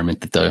a requirement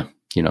that the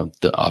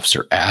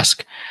officer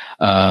ask.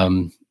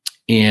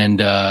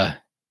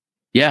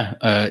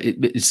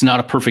 It's not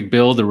a perfect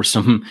bill. There were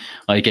some,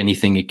 like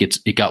anything,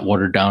 it got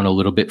watered down a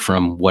little bit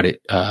from what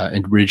it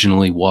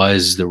originally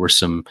was. There were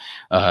some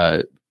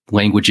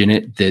language in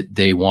it that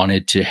they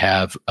wanted to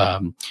have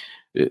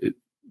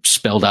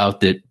spelled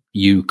out that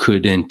you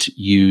couldn't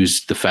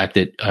use the fact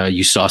that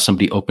you saw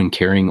somebody open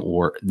carrying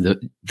or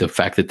the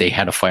fact that they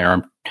had a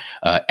firearm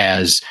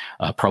as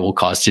probable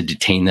cause to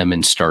detain them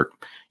and start,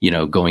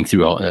 going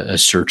through a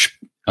search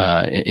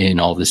in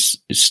all this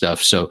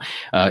stuff. So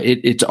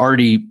it's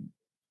already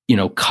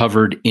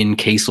covered in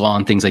case law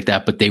and things like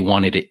that, but they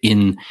wanted it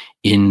in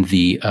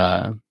the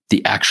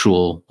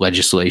actual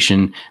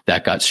legislation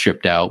that got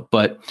stripped out.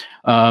 But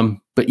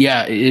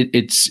yeah,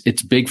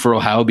 it's big for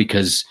Ohio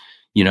because,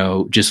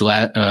 I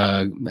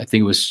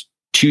think it was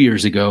 2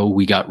 years ago,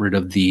 we got rid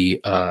of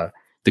the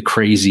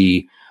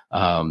crazy,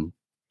 our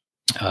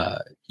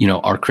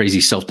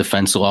crazy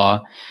self-defense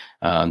law,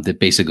 that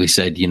basically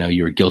said,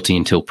 you were guilty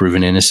until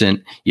proven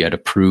innocent. You had to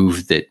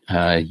prove that,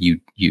 you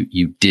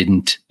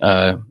didn't,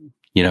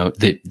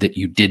 that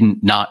you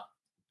didn't not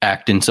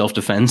act in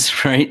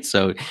self-defense. Right.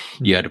 So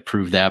you had to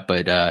prove that,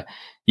 but,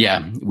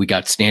 yeah, we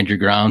got stand your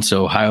ground.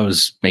 So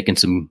Ohio's making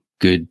some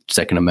good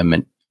Second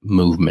Amendment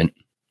movement.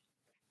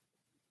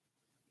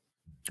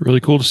 Really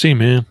cool to see,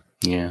 man.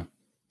 Yeah.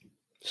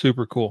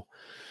 Super cool.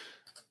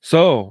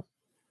 So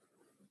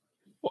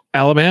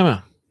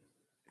Alabama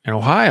and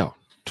Ohio,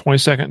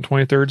 22nd and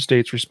 23rd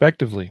states,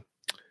 respectively.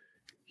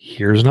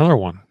 Here's another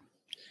one.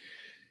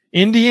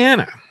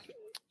 Indiana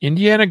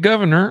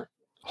Governor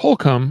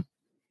Holcomb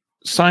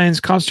signs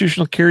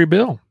constitutional carry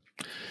bill.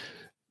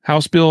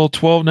 House Bill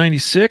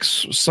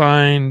 1296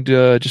 signed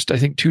just, I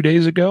think, 2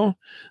 days ago.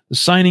 The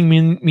signing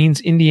means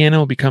Indiana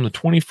will become the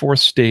 24th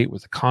state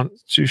with a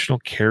constitutional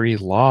carry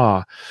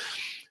law.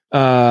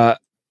 Bam.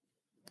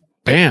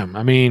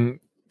 I mean,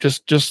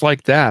 just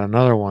like that,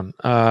 another one.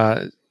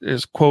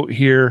 There's a quote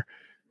here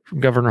from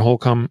Governor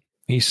Holcomb.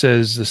 He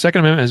says, the Second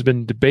Amendment has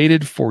been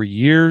debated for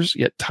years,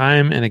 yet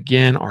time and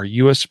again, our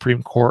U.S.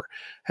 Supreme Court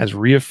has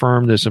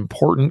reaffirmed this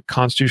important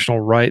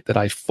constitutional right that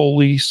I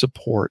fully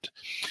support.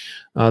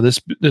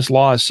 This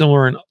law is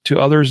similar to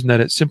others in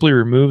that it simply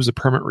removes the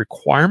permit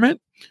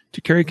requirement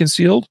to carry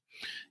concealed.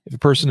 If a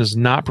person is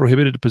not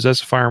prohibited to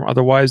possess a firearm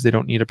otherwise, they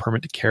don't need a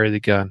permit to carry the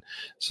gun.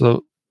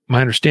 So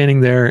my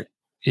understanding there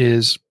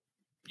is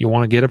you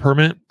want to get a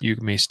permit, you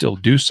may still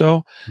do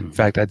so. Mm-hmm. In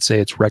fact, I'd say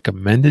it's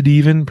recommended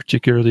even,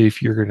 particularly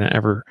if you're going to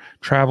ever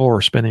travel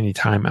or spend any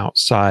time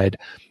outside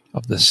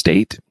of the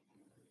state,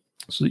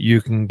 so that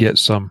you can get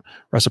some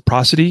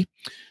reciprocity.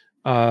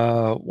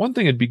 One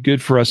thing it'd be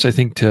good for us, I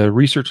think, to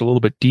research a little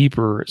bit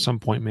deeper at some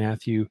point,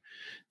 Matthew,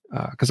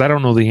 because I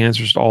don't know the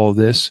answers to all of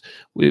this.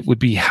 It would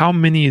be how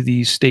many of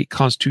these state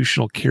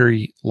constitutional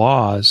carry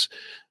laws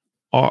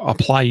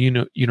apply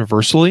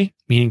universally,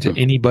 meaning to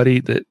anybody,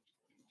 that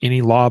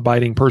any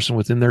law-abiding person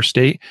within their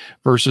state,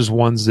 versus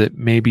ones that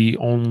may be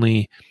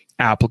only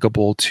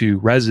applicable to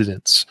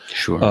residents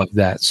of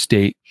that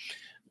state.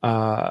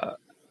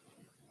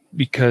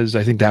 Because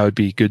I think that would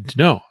be good to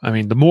know. I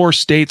mean, the more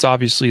states,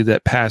 obviously,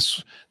 that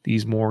pass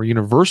these more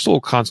universal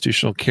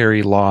constitutional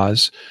carry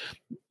laws,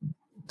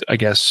 I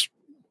guess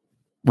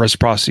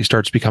reciprocity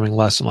starts becoming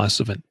less and less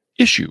of an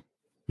issue,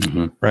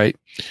 right?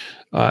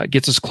 It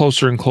gets us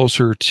closer and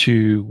closer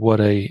to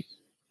what a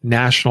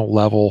national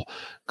level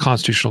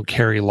constitutional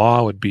carry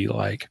law would be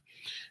like,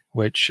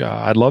 which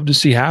I'd love to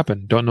see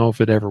happen. Don't know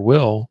if it ever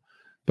will,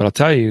 but I'll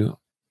tell you,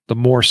 the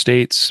more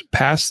states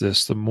pass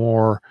this, the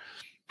more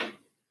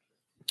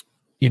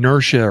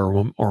inertia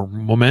or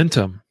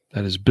momentum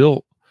that is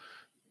built,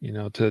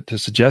 to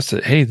suggest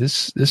that, hey,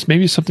 this may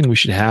be something we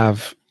should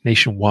have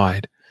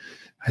nationwide.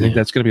 I think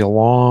that's going to be a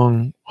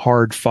long,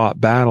 hard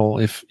fought battle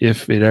if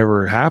it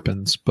ever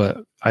happens, but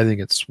I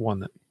think it's one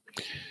that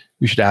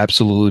we should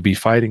absolutely be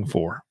fighting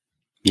for.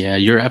 Yeah,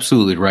 you're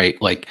absolutely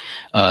right. Like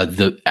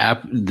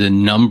the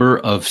number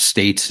of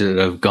states that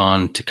have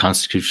gone to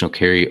constitutional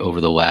carry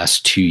over the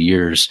last 2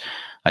 years,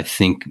 I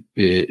think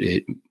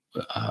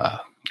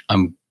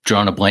I'm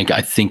drawing a blank.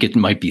 I think it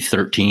might be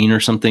 13 or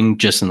something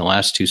just in the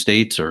last 2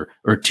 states or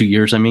 2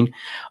 years. I mean,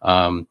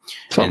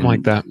 something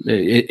like that.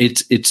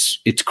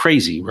 It's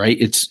crazy,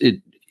 right?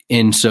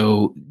 And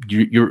so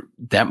you're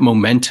that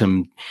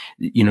momentum,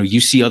 you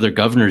see other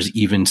governors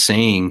even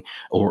saying,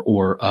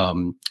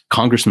 or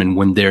congressmen,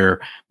 when they're,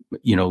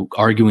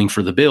 arguing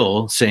for the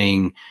bill,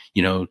 saying,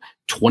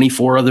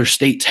 24 other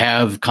states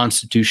have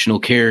constitutional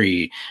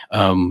carry.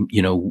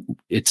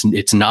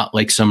 It's not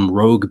like some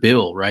rogue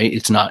bill, right?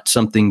 It's not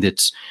something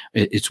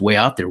it's way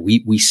out there.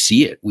 We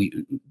see it.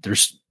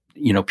 There's,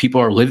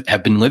 people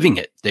have been living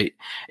it.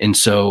 And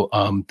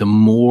so the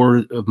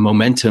more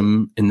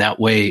momentum in that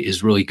way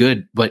is really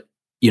good. But,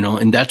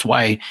 and that's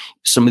why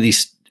some of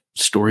these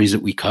stories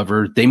that we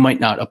cover, they might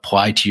not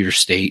apply to your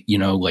state,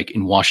 like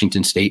in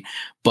Washington state,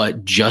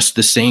 but just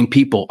the same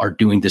people are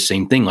doing the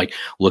same thing. Like,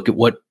 look at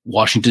what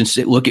Washington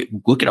state, look at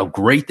how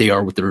great they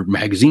are with their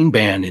magazine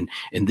ban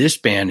and this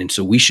ban. And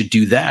so we should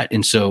do that.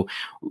 And so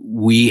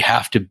we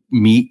have to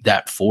meet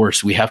that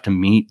force. We have to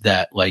meet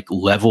that like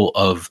level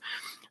of,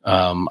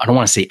 I don't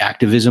want to say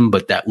activism,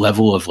 but that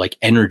level of like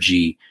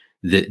energy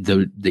that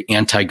the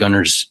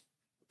anti-gunners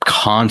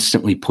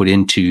constantly put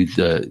into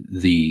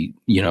the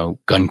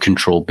gun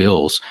control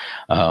bills.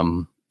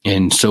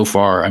 And so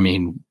far, I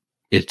mean,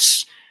 there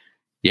is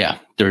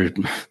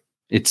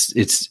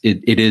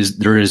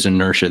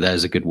inertia. That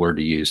is a good word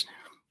to use.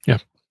 Yeah.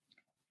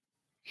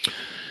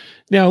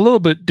 Now, a little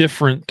bit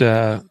different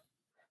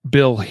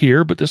bill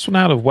here, but this one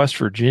out of West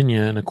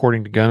Virginia, and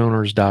according to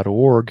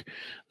gunowners.org,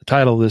 The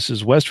title of this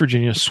is West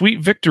Virginia Sweet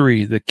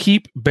Victory, the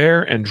Keep,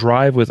 Bear, and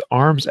Drive with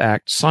Arms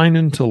Act signed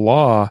into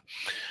law.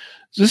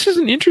 This is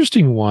an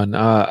interesting one.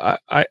 I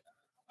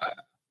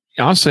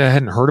honestly, I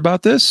hadn't heard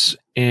about this,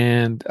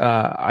 and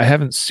I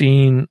haven't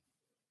seen,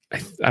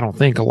 I don't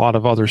think, a lot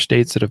of other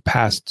states that have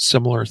passed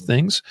similar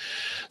things.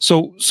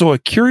 So a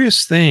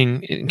curious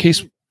thing, in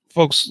case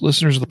folks,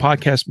 listeners of the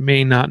podcast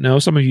may not know,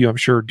 some of you I'm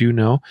sure do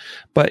know,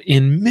 but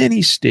in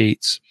many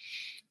states,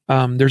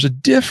 there's a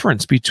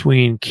difference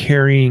between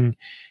carrying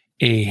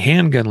a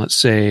handgun, let's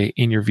say,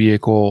 in your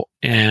vehicle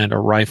and a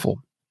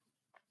rifle.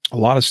 A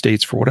lot of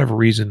states, for whatever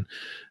reason,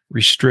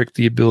 restrict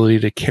the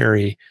ability to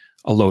carry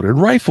a loaded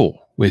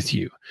rifle with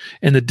you.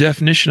 And the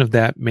definition of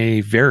that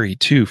may vary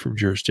too from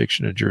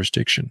jurisdiction to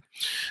jurisdiction,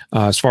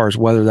 as far as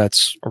whether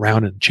that's a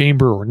round and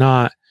chamber or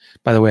not.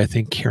 By the way, I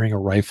think carrying a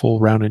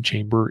rifle round and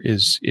chamber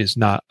is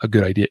not a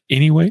good idea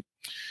anyway.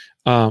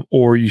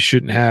 Or you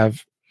shouldn't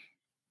have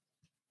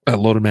a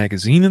loaded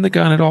magazine in the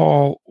gun at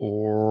all,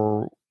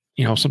 or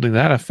something to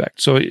that effect.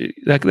 So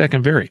that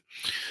can vary.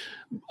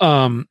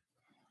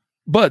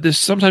 But this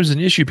sometimes is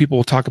an issue. People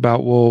will talk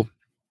about, well,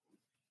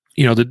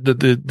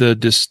 the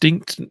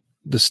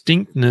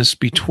distinctness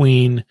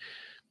between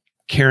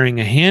carrying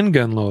a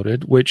handgun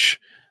loaded, which,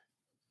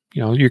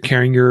 you're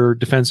carrying your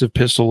defensive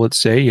pistol, let's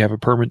say you have a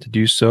permit to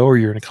do so, or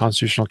you're in a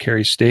constitutional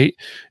carry state,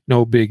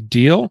 no big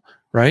deal,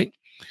 right?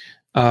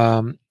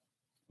 But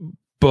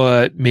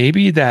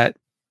maybe that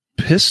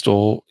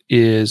pistol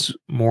is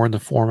more in the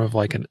form of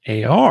like an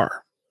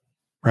AR,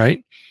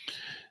 right?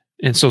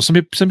 And so some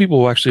people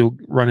will actually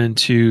run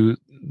into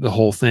the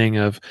whole thing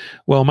of,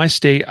 well, my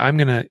state, I'm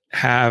going to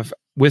have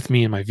with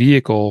me in my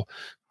vehicle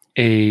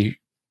a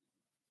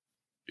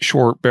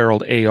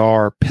short-barreled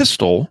AR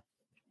pistol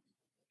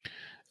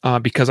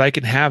because I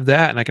can have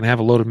that and I can have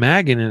a loaded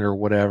mag in it or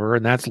whatever,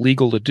 and that's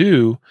legal to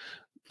do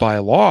by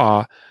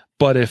law.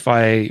 But if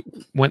I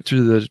went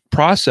through the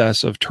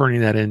process of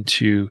turning that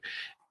into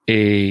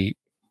a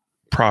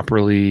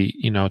properly,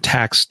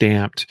 tax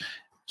stamped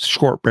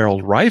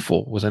short-barreled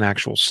rifle with an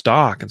actual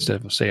stock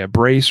instead of, say, a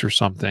brace or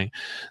something,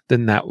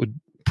 then that would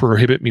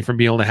prohibit me from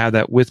being able to have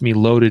that with me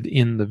loaded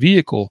in the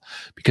vehicle,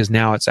 because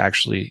now it's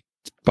actually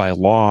by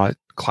law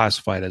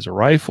classified as a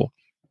rifle.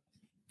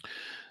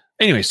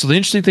 Anyway, so the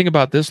interesting thing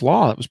about this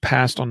law that was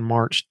passed on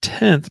March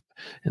 10th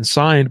and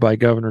signed by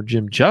Governor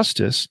Jim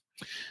Justice,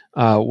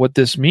 what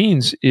this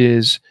means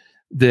is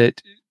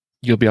that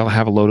you'll be able to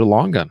have a loaded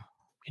long gun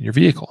in your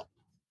vehicle.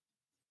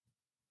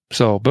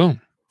 So boom,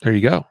 there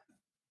you go.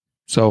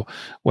 So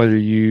whether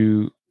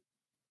you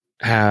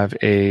have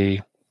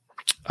a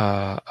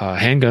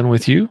handgun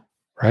with you,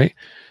 right?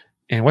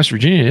 And West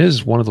Virginia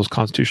is one of those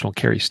constitutional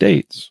carry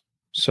states.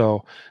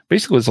 So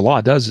basically what the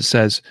law does, it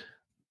says,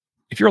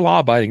 if you're law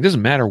abiding, it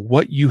doesn't matter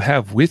what you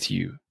have with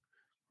you.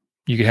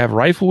 You could have a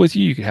rifle with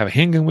you. You could have a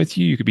handgun with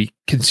you. You could be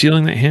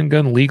concealing that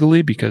handgun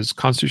legally because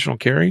constitutional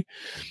carry.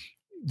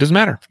 Doesn't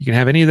matter. You can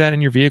have any of that in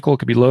your vehicle. It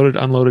could be loaded,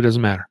 unloaded,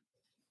 doesn't matter.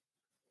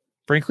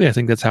 Frankly, I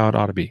think that's how it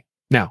ought to be.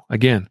 Now,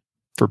 again,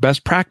 for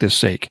best practice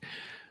sake,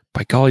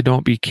 by golly,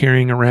 don't be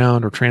carrying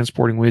around or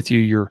transporting with you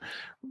your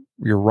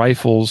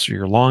rifles or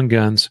your long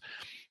guns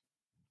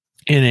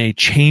in a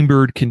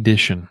chambered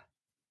condition.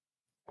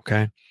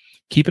 Okay?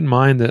 Keep in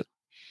mind that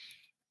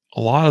a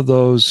lot of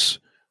those,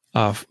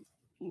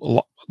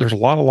 there's a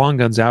lot of long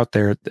guns out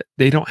there that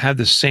they don't have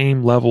the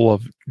same level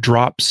of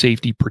drop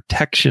safety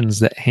protections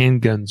that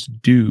handguns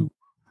do.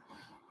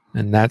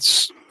 And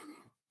that's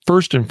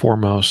first and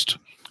foremost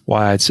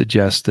why I'd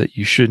suggest that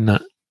you should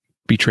not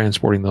be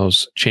transporting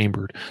those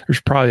chambered.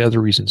 There's probably other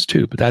reasons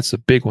too, but that's the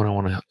big one I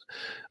want to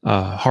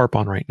harp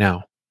on right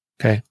now.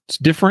 Okay. It's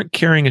different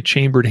carrying a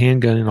chambered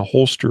handgun in a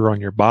holster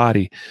on your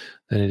body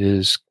than it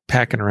is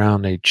packing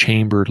around a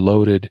chambered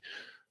loaded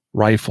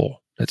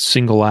rifle that's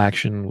single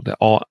action, that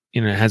all,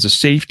 it has a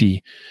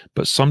safety,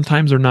 but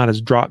sometimes they're not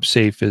as drop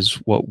safe as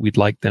what we'd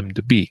like them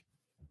to be.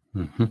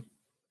 Mm-hmm.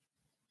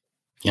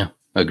 Yeah,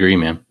 agree,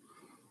 man.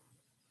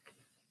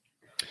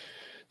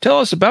 Tell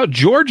us about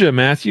Georgia,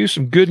 Matthew.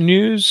 Some good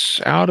news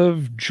out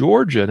of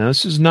Georgia. Now,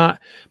 this is not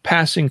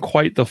passing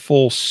quite the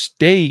full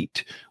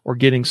state or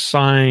getting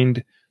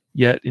signed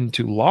yet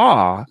into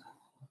law,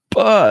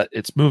 but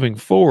it's moving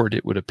forward,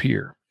 it would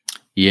appear.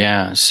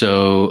 Yeah.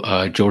 So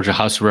Georgia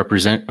House of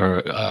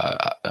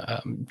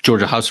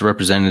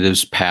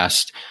Representatives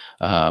passed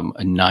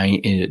a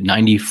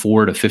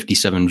 94 to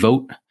 57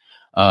 vote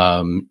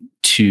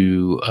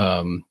to.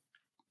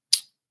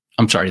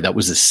 I'm sorry, that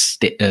was the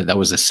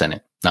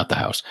Senate, not the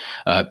House.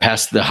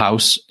 Passed the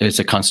House. It's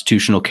a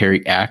constitutional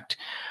carry act.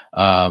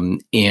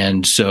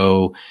 And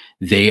so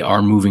they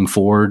are moving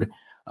forward.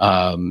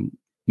 I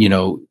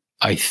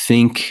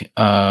think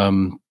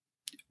from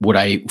what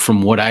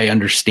I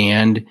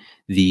understand,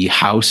 the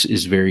House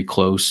is very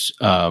close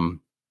to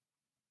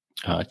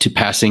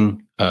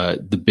passing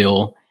the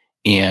bill.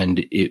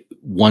 And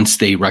once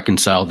they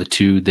reconcile the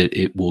two, that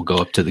it will go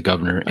up to the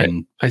governor.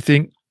 And I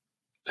think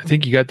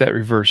you got that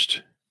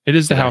reversed. It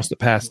is the House that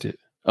passed it.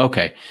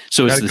 Okay.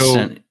 So it's the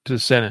Senate. To the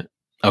Senate.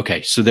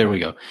 Okay. So there we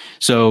go.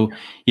 So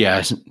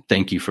yeah,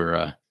 thank you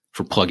for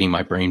for plugging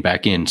my brain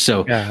back in.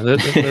 So yeah,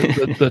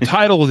 the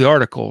title of the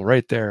article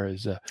right there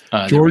is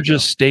Georgia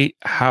State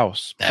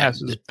House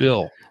passes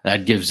bill.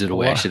 That gives it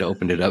away. I should have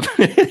opened it up.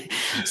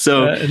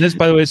 So and this,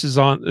 by the way, this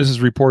is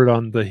reported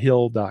on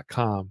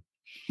thehill.com.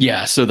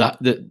 Yeah. So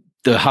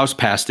the House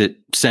passed it.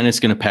 Senate's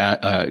going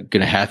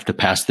to have to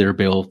pass their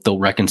bill. They'll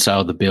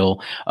reconcile the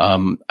bill.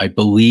 I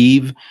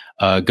believe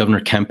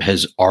Governor Kemp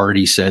has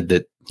already said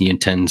that he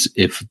intends,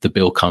 if the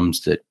bill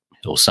comes, that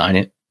he'll sign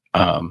it.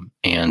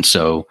 And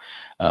so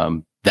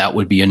that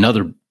would be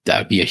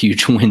a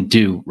huge win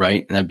too,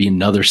 right? And that'd be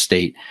another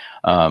state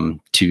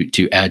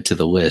to add to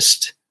the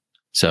list.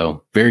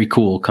 So very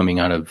cool coming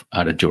out of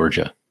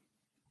Georgia.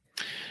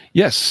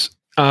 Yes.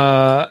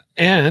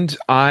 And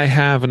I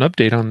have an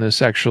update on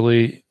this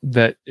actually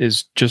that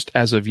is just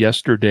as of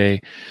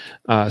yesterday.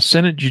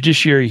 Senate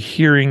Judiciary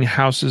hearing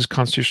House's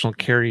constitutional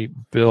carry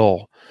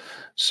bill.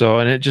 So,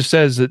 and it just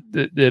says that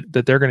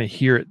they're going to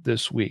hear it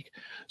this week.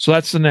 So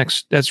that's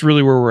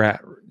really where we're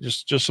at.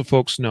 Just so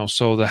folks know.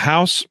 So the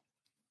House,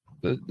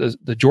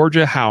 the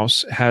Georgia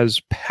House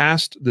has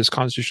passed this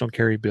constitutional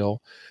carry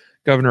bill.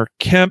 Governor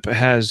Kemp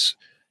has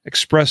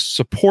expressed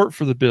support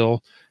for the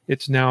bill.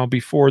 It's now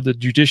before the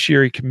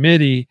Judiciary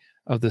Committee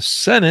of the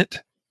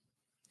Senate,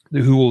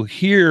 who will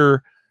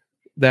hear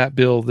that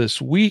bill this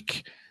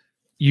week.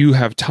 You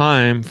have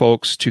time,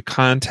 folks, to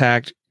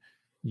contact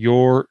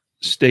your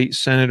state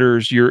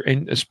senators,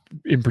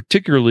 in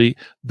particularly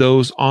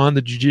those on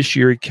the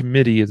Judiciary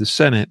Committee of the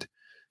Senate,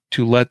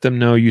 to let them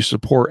know you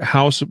support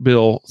House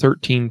Bill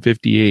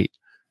 1358,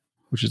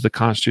 which is the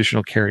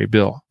constitutional carry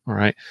bill. All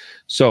right.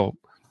 So,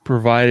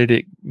 provided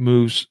it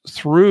moves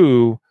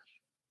through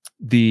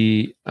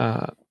the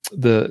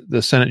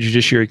Senate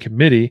Judiciary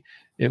Committee,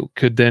 it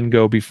could then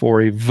go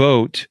before a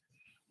vote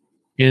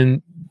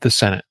in the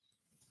Senate.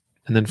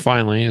 And then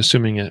finally,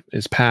 assuming it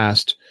is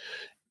passed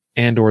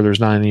and or there's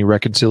not any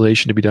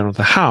reconciliation to be done with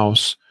the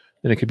House,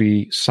 then it could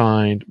be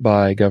signed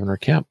by Governor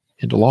Kemp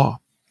into law.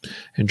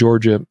 And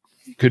Georgia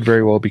could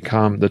very well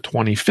become the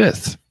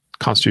 25th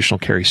constitutional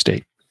carry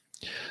state.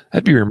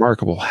 That'd be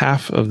remarkable.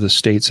 Half of the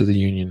states of the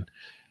union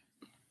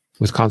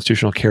with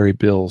constitutional carry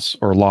bills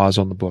or laws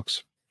on the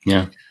books.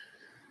 Yeah.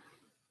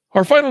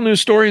 Our final news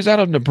story is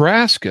out of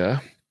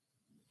Nebraska.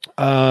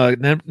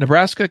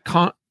 Nebraska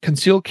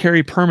concealed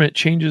carry permit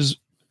changes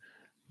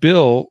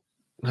bill.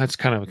 That's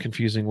kind of a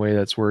confusing way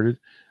that's worded.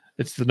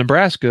 It's the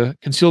Nebraska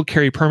concealed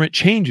carry permit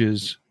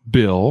changes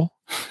bill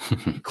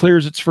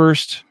clears its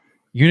first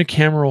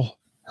unicameral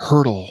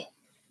hurdle.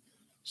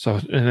 So,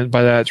 and then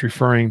by that, it's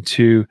referring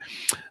to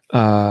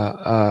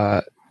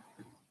the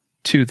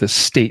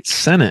state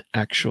Senate,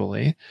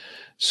 actually.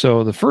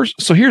 So here's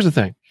the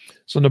thing.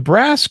 So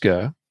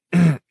Nebraska,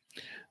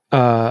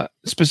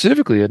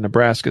 specifically a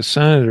Nebraska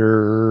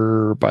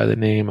senator by the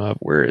name of,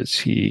 where is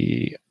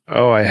he?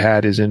 Oh, I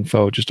had his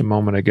info just a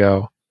moment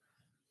ago,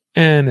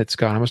 and it's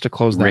gone. I must have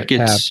closed that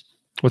tab.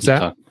 What's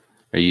that?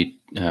 Are you?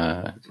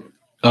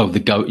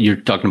 You're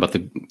talking about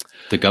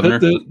the governor,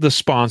 the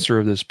sponsor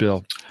of this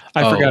bill.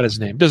 I forgot his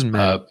name. Doesn't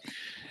matter.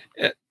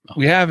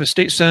 We have a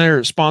state senator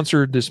that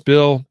sponsored this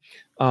bill.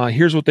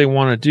 Here's what they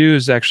want to do: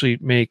 is actually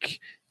make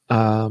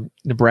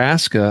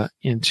Nebraska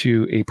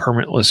into a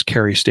permitless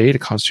carry state, a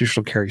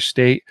constitutional carry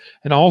state,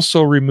 and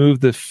also remove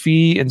the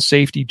fee and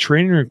safety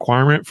training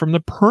requirement from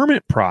the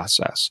permit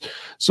process.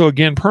 So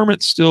again,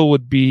 permits still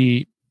would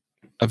be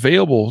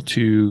available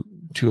to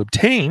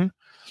obtain.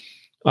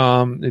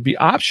 It'd be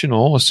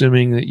optional,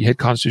 assuming that you had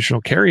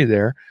constitutional carry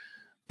there,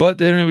 but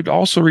then it would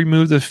also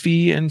remove the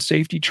fee and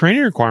safety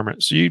training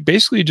requirement. So you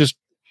basically just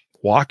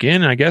walk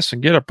in, I guess,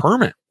 and get a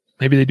permit.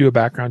 Maybe they do a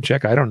background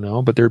check. I don't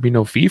know, but there'd be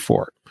no fee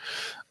for it.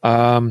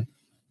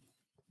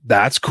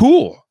 That's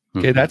cool.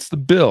 Okay. Mm-hmm. That's the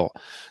bill.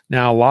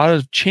 Now, a lot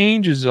of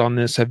changes on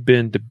this have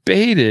been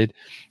debated.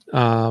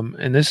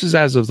 And this is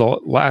as of the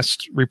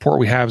last report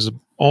we have is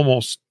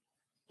almost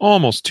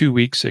 2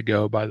 weeks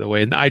ago, by the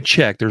way. And I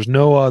checked, there's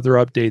no other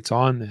updates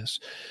on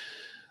this,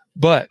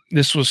 but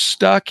this was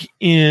stuck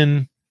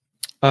in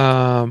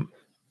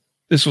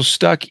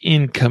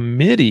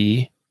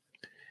committee,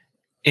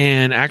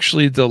 and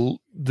actually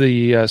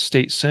the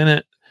state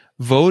Senate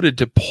voted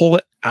to pull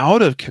it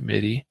out of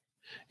committee,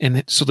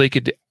 and so they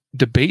could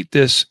debate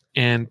this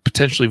and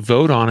potentially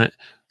vote on it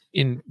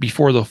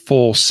before the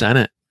full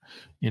Senate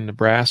in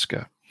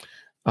Nebraska.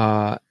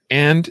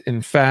 And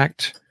in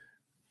fact,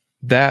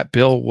 that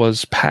bill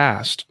was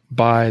passed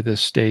by the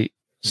state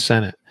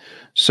Senate.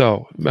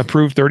 So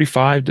approved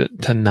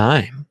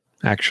 35-9,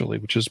 actually,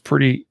 which is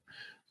pretty,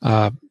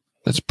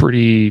 that's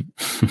pretty,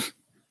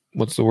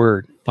 what's the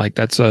word? Like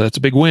that's a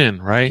big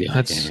win, right?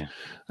 Yeah,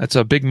 that's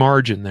a big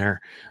margin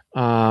there.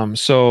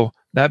 So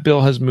that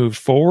bill has moved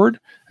forward.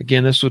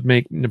 Again, this would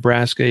make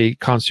Nebraska a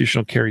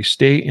constitutional carry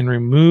state and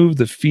remove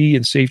the fee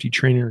and safety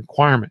training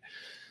requirement.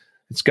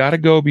 It's got to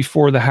go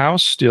before the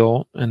House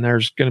still, and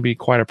there's going to be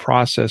quite a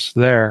process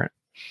there.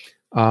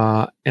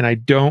 And I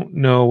don't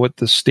know what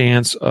the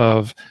stance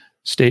of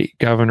State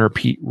Governor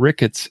Pete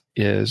Ricketts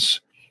is.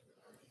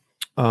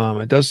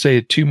 It does say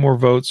 2 more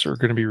votes are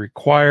going to be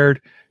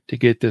required to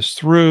get this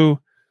through.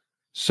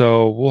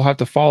 So we'll have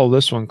to follow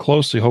this one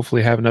closely.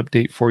 Hopefully, have an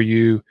update for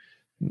you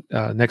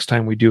next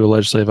time we do a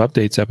legislative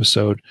updates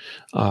episode.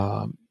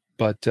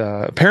 But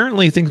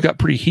apparently, things got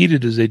pretty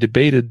heated as they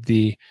debated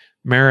the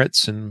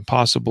merits and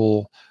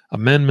possible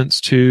amendments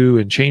to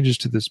and changes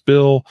to this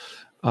bill.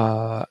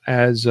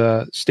 As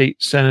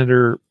State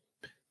Senator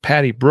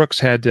Patty Brooks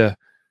had to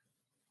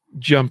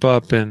jump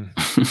up and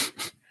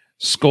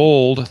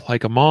scold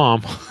like a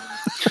mom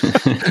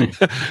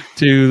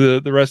to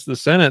the rest of the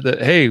Senate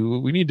that, hey,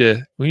 we need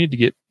to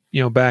get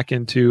back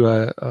into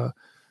a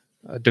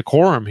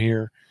decorum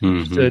here.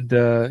 Mm-hmm. Said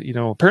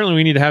apparently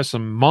we need to have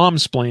some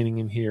mom-splaining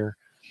in here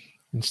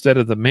instead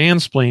of the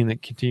mansplaining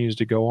that continues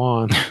to go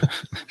on.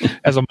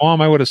 As a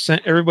mom, I would have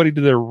sent everybody to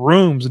their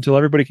rooms until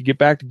everybody could get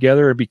back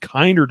together and be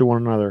kinder to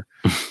one another.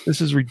 This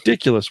is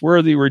ridiculous. Where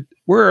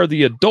are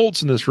the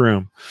adults in this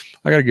room?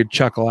 I got a good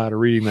chuckle out of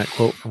reading that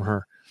quote from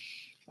her.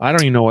 I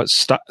don't even know what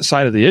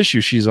side of the issue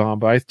she's on,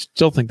 but I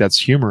still think that's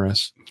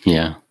humorous.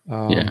 Yeah.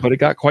 But it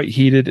got quite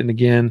heated. And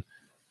again,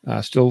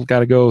 still got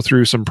to go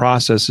through some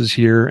processes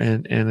here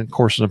and of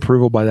course, an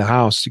approval by the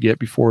House to get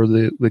before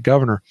the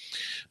governor.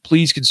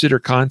 Please consider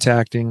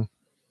contacting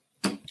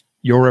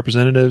your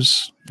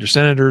representatives, your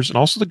senators, and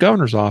also the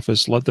governor's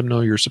office. Let them know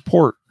your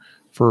support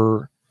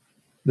for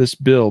this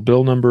bill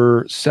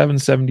number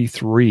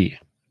 773.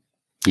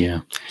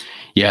 Yeah.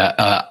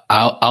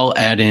 I'll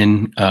add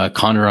in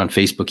Connor on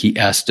Facebook. He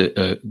asked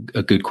a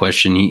good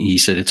question. He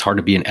said it's hard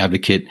to be an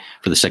advocate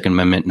for the Second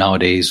Amendment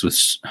nowadays with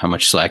how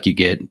much slack you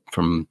get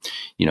from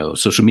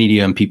social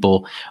media and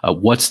people.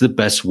 What's the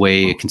best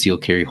way a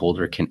concealed carry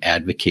holder can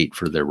advocate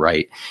for their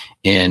right?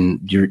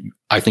 And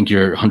I think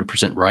you're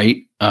 100%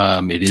 right.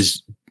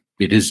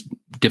 It is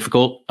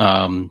difficult,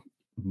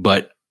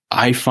 but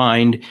I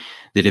find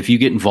that if you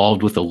get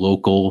involved with a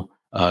local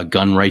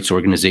gun rights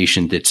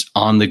organization that's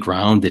on the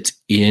ground, that's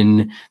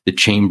in the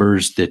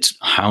chambers, that's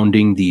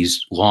hounding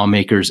these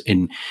lawmakers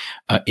and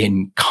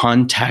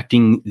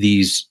contacting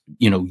these,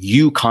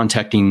 you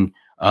contacting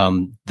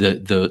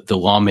the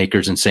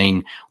lawmakers and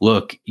saying,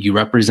 look, you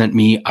represent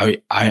me.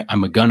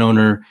 I'm a gun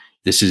owner.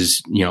 This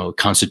is, a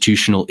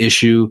constitutional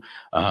issue.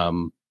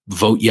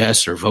 Vote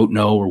yes or vote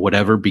no or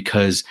whatever,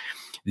 because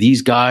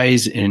these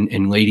guys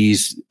and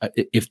ladies,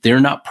 if they're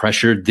not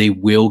pressured, they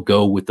will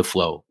go with the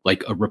flow.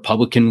 Like a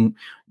Republican,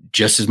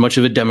 just as much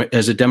of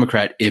as a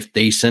Democrat, if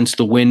they sense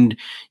the wind,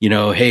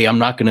 hey, I'm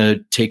not going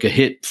to take a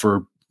hit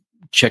for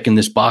checking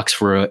this box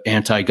for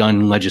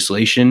anti-gun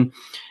legislation,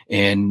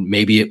 and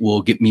maybe it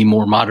will get me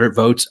more moderate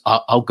votes.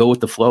 I'll go with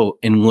the flow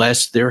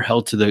unless they're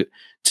held to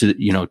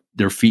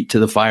their feet to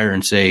the fire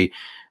and say,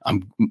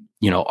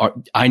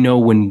 I know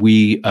when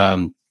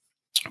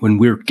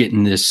we're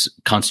getting this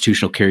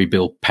constitutional carry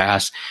bill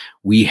passed,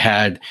 we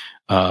had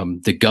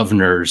the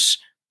governor's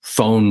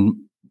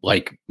phone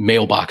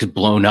mailbox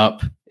blown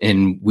up,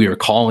 and we were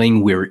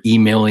calling, we were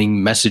emailing,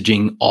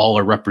 messaging all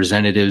our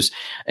representatives.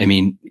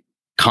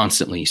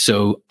 Constantly.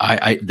 So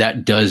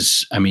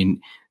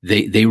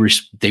they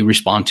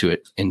respond to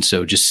it. And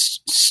so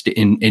just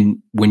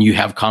and when you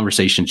have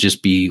conversations,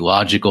 just be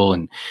logical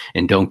and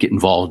don't get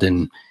involved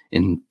in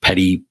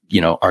petty,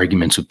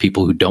 arguments with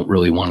people who don't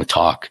really want to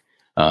talk.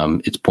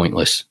 It's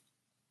pointless.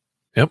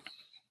 Yep.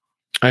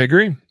 I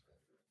agree.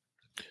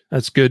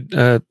 That's good.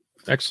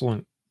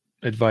 Excellent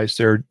advice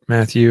there,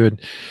 Matthew.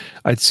 And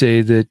I'd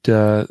say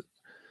that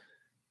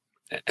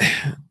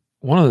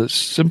one of the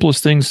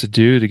simplest things to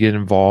do to get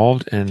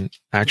involved and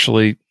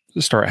actually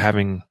start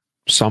having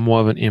somewhat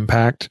of an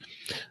impact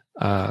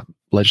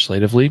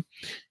legislatively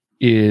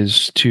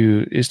is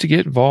to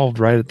get involved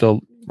right at the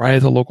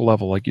local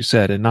level, like you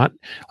said, and not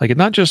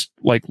just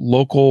like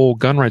local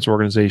gun rights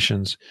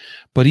organizations,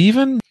 but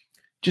even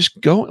just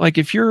go, like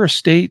if you're a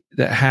state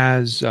that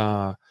has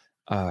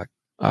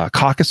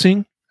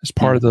caucusing as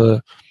part of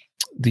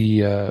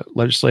the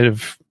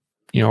legislative,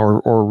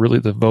 or really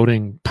the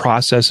voting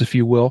process, if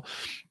you will,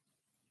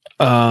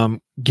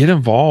 get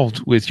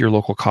involved with your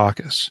local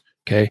caucus.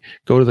 Okay.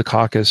 Go to the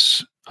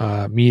caucus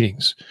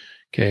meetings.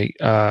 Okay.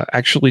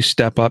 Actually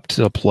step up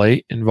to the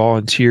plate and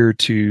volunteer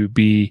to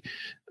be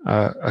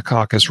a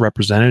caucus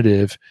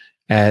representative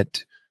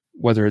at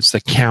whether it's the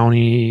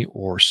county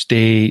or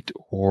state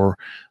or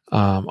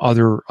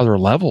other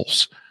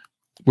levels,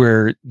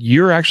 where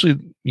you're actually,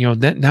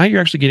 now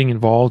you're actually getting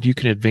involved. You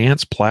can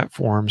advance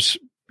platforms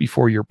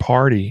before your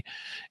party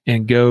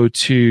and go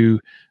to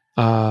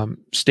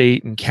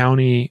state and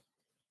county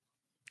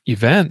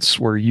events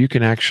where you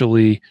can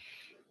actually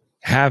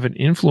have an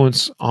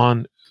influence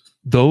on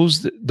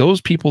those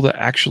people that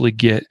actually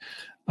get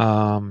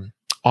on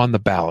the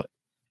ballot.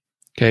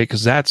 Okay,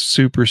 because that's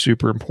super,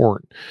 super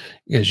important.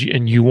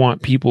 And you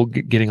want people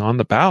getting on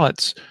the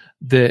ballots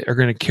that are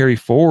going to carry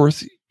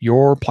forth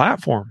your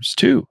platforms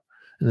too,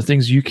 and the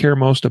things you care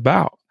most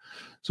about.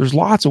 So there's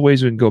lots of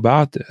ways we can go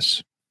about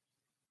this.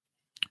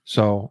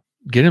 So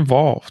get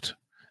involved,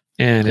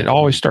 and it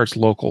always starts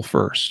local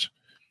first.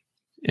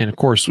 And of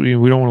course, we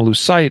don't want to lose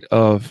sight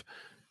of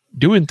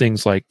doing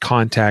things like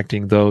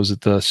contacting those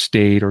at the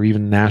state or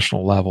even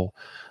national level.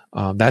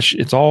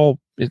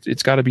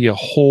 It's got to be a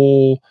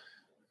whole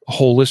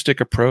holistic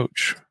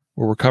approach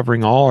where we're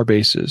covering all our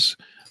bases,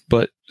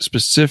 but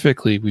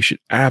specifically, we should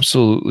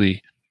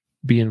absolutely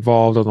be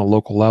involved on the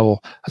local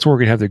level. That's where we're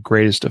going to have the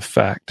greatest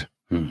effect.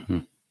 Mm-hmm.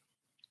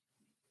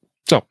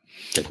 So,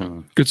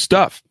 Definitely. Good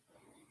stuff.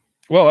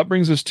 Well, that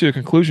brings us to a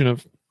conclusion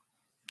of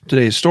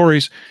today's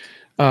stories.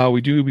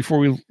 We do, before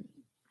we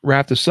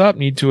wrap this up,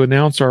 need to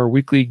announce our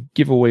weekly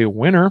giveaway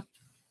winner.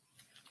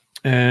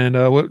 And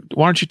why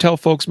don't you tell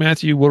folks,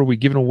 Matthew, what are we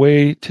giving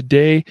away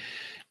today?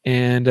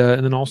 And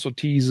then also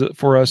tease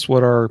for us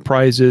what our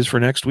prize is for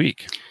next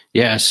week.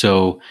 Yeah,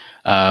 so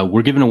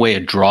we're giving away a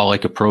Draw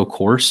Like a Pro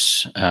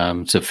course.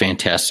 It's a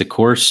fantastic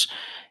course,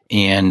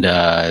 and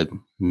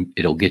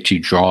it'll get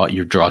you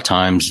your draw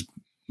times,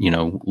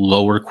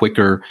 lower,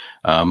 quicker,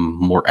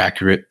 more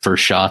accurate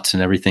first shots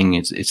and everything.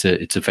 It's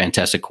a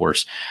fantastic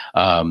course.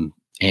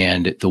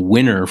 And the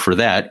winner for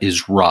that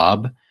is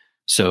Rob.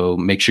 So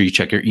make sure you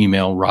check your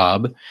email,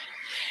 Rob.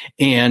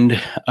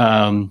 And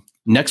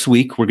next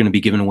week, we're going to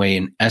be giving away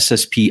an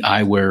SSP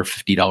Eyewear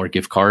 $50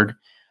 gift card.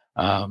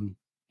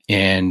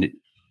 And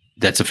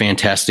that's a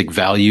fantastic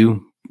value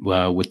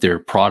with their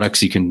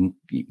products. You can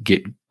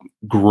get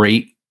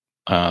great,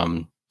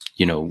 eye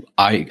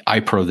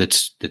pro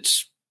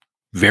that's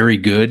very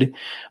good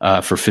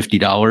for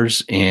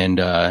 $50,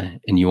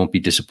 and you won't be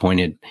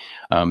disappointed.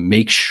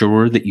 Make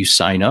sure that you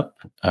sign up.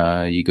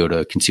 You go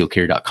to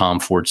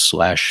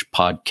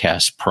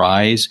concealedcarry.com/podcast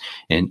prize,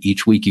 and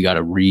each week you got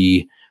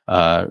to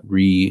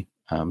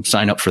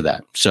sign up for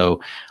that. So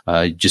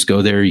just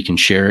go there. You can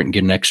share it and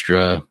get an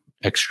extra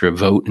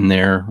vote in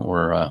there,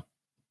 or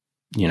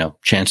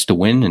chance to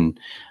win. And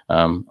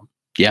and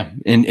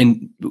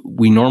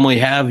we normally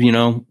have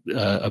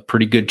a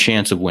pretty good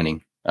chance of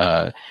winning.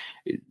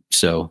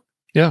 So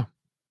yeah,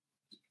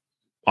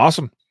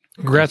 awesome.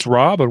 Congrats,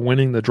 Rob, on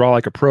winning the Draw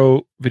Like a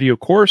Pro video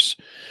course.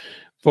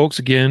 Folks,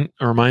 again,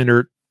 a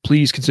reminder,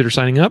 please consider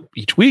signing up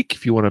each week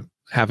if you want to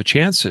have a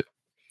chance at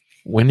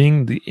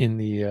winning in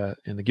the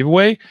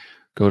giveaway.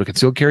 Go to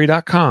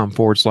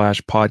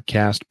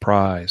concealedcarry.com/podcast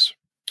prize.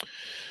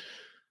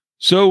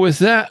 So with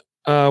that,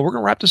 we're going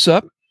to wrap this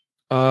up.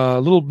 A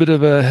little bit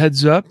of a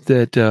heads up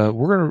that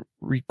we're going to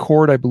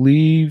record, I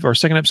believe, our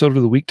second episode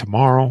of the week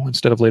tomorrow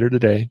instead of later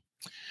today.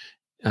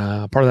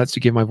 Part of that's to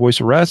give my voice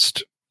a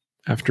rest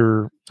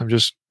after I'm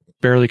just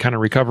barely kind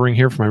of recovering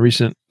here from my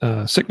recent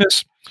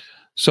sickness.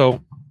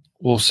 So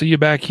we'll see you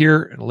back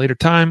here at a later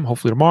time,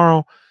 hopefully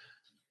tomorrow.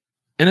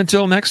 And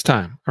until next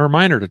time, a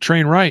reminder to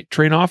train right,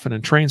 train often,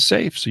 and train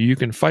safe so you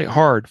can fight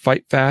hard,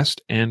 fight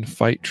fast, and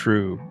fight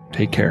true.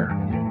 Take care.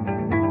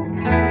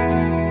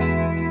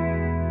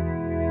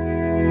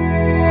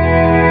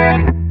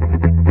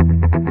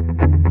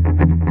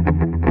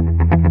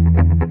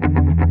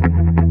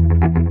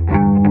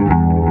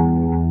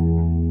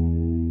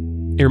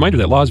 A reminder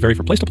that laws vary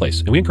from place to place,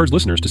 and we encourage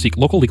listeners to seek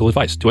local legal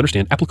advice to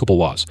understand applicable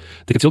laws.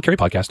 The Concealed Carry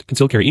Podcast,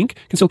 Concealed Carry Inc.,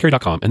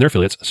 ConcealedCarry.com, and their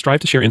affiliates strive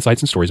to share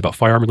insights and stories about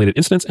firearm-related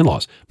incidents and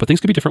laws, but things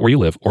could be different where you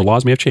live, or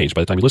laws may have changed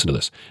by the time you listen to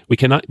this. We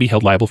cannot be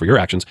held liable for your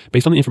actions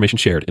based on the information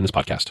shared in this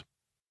podcast.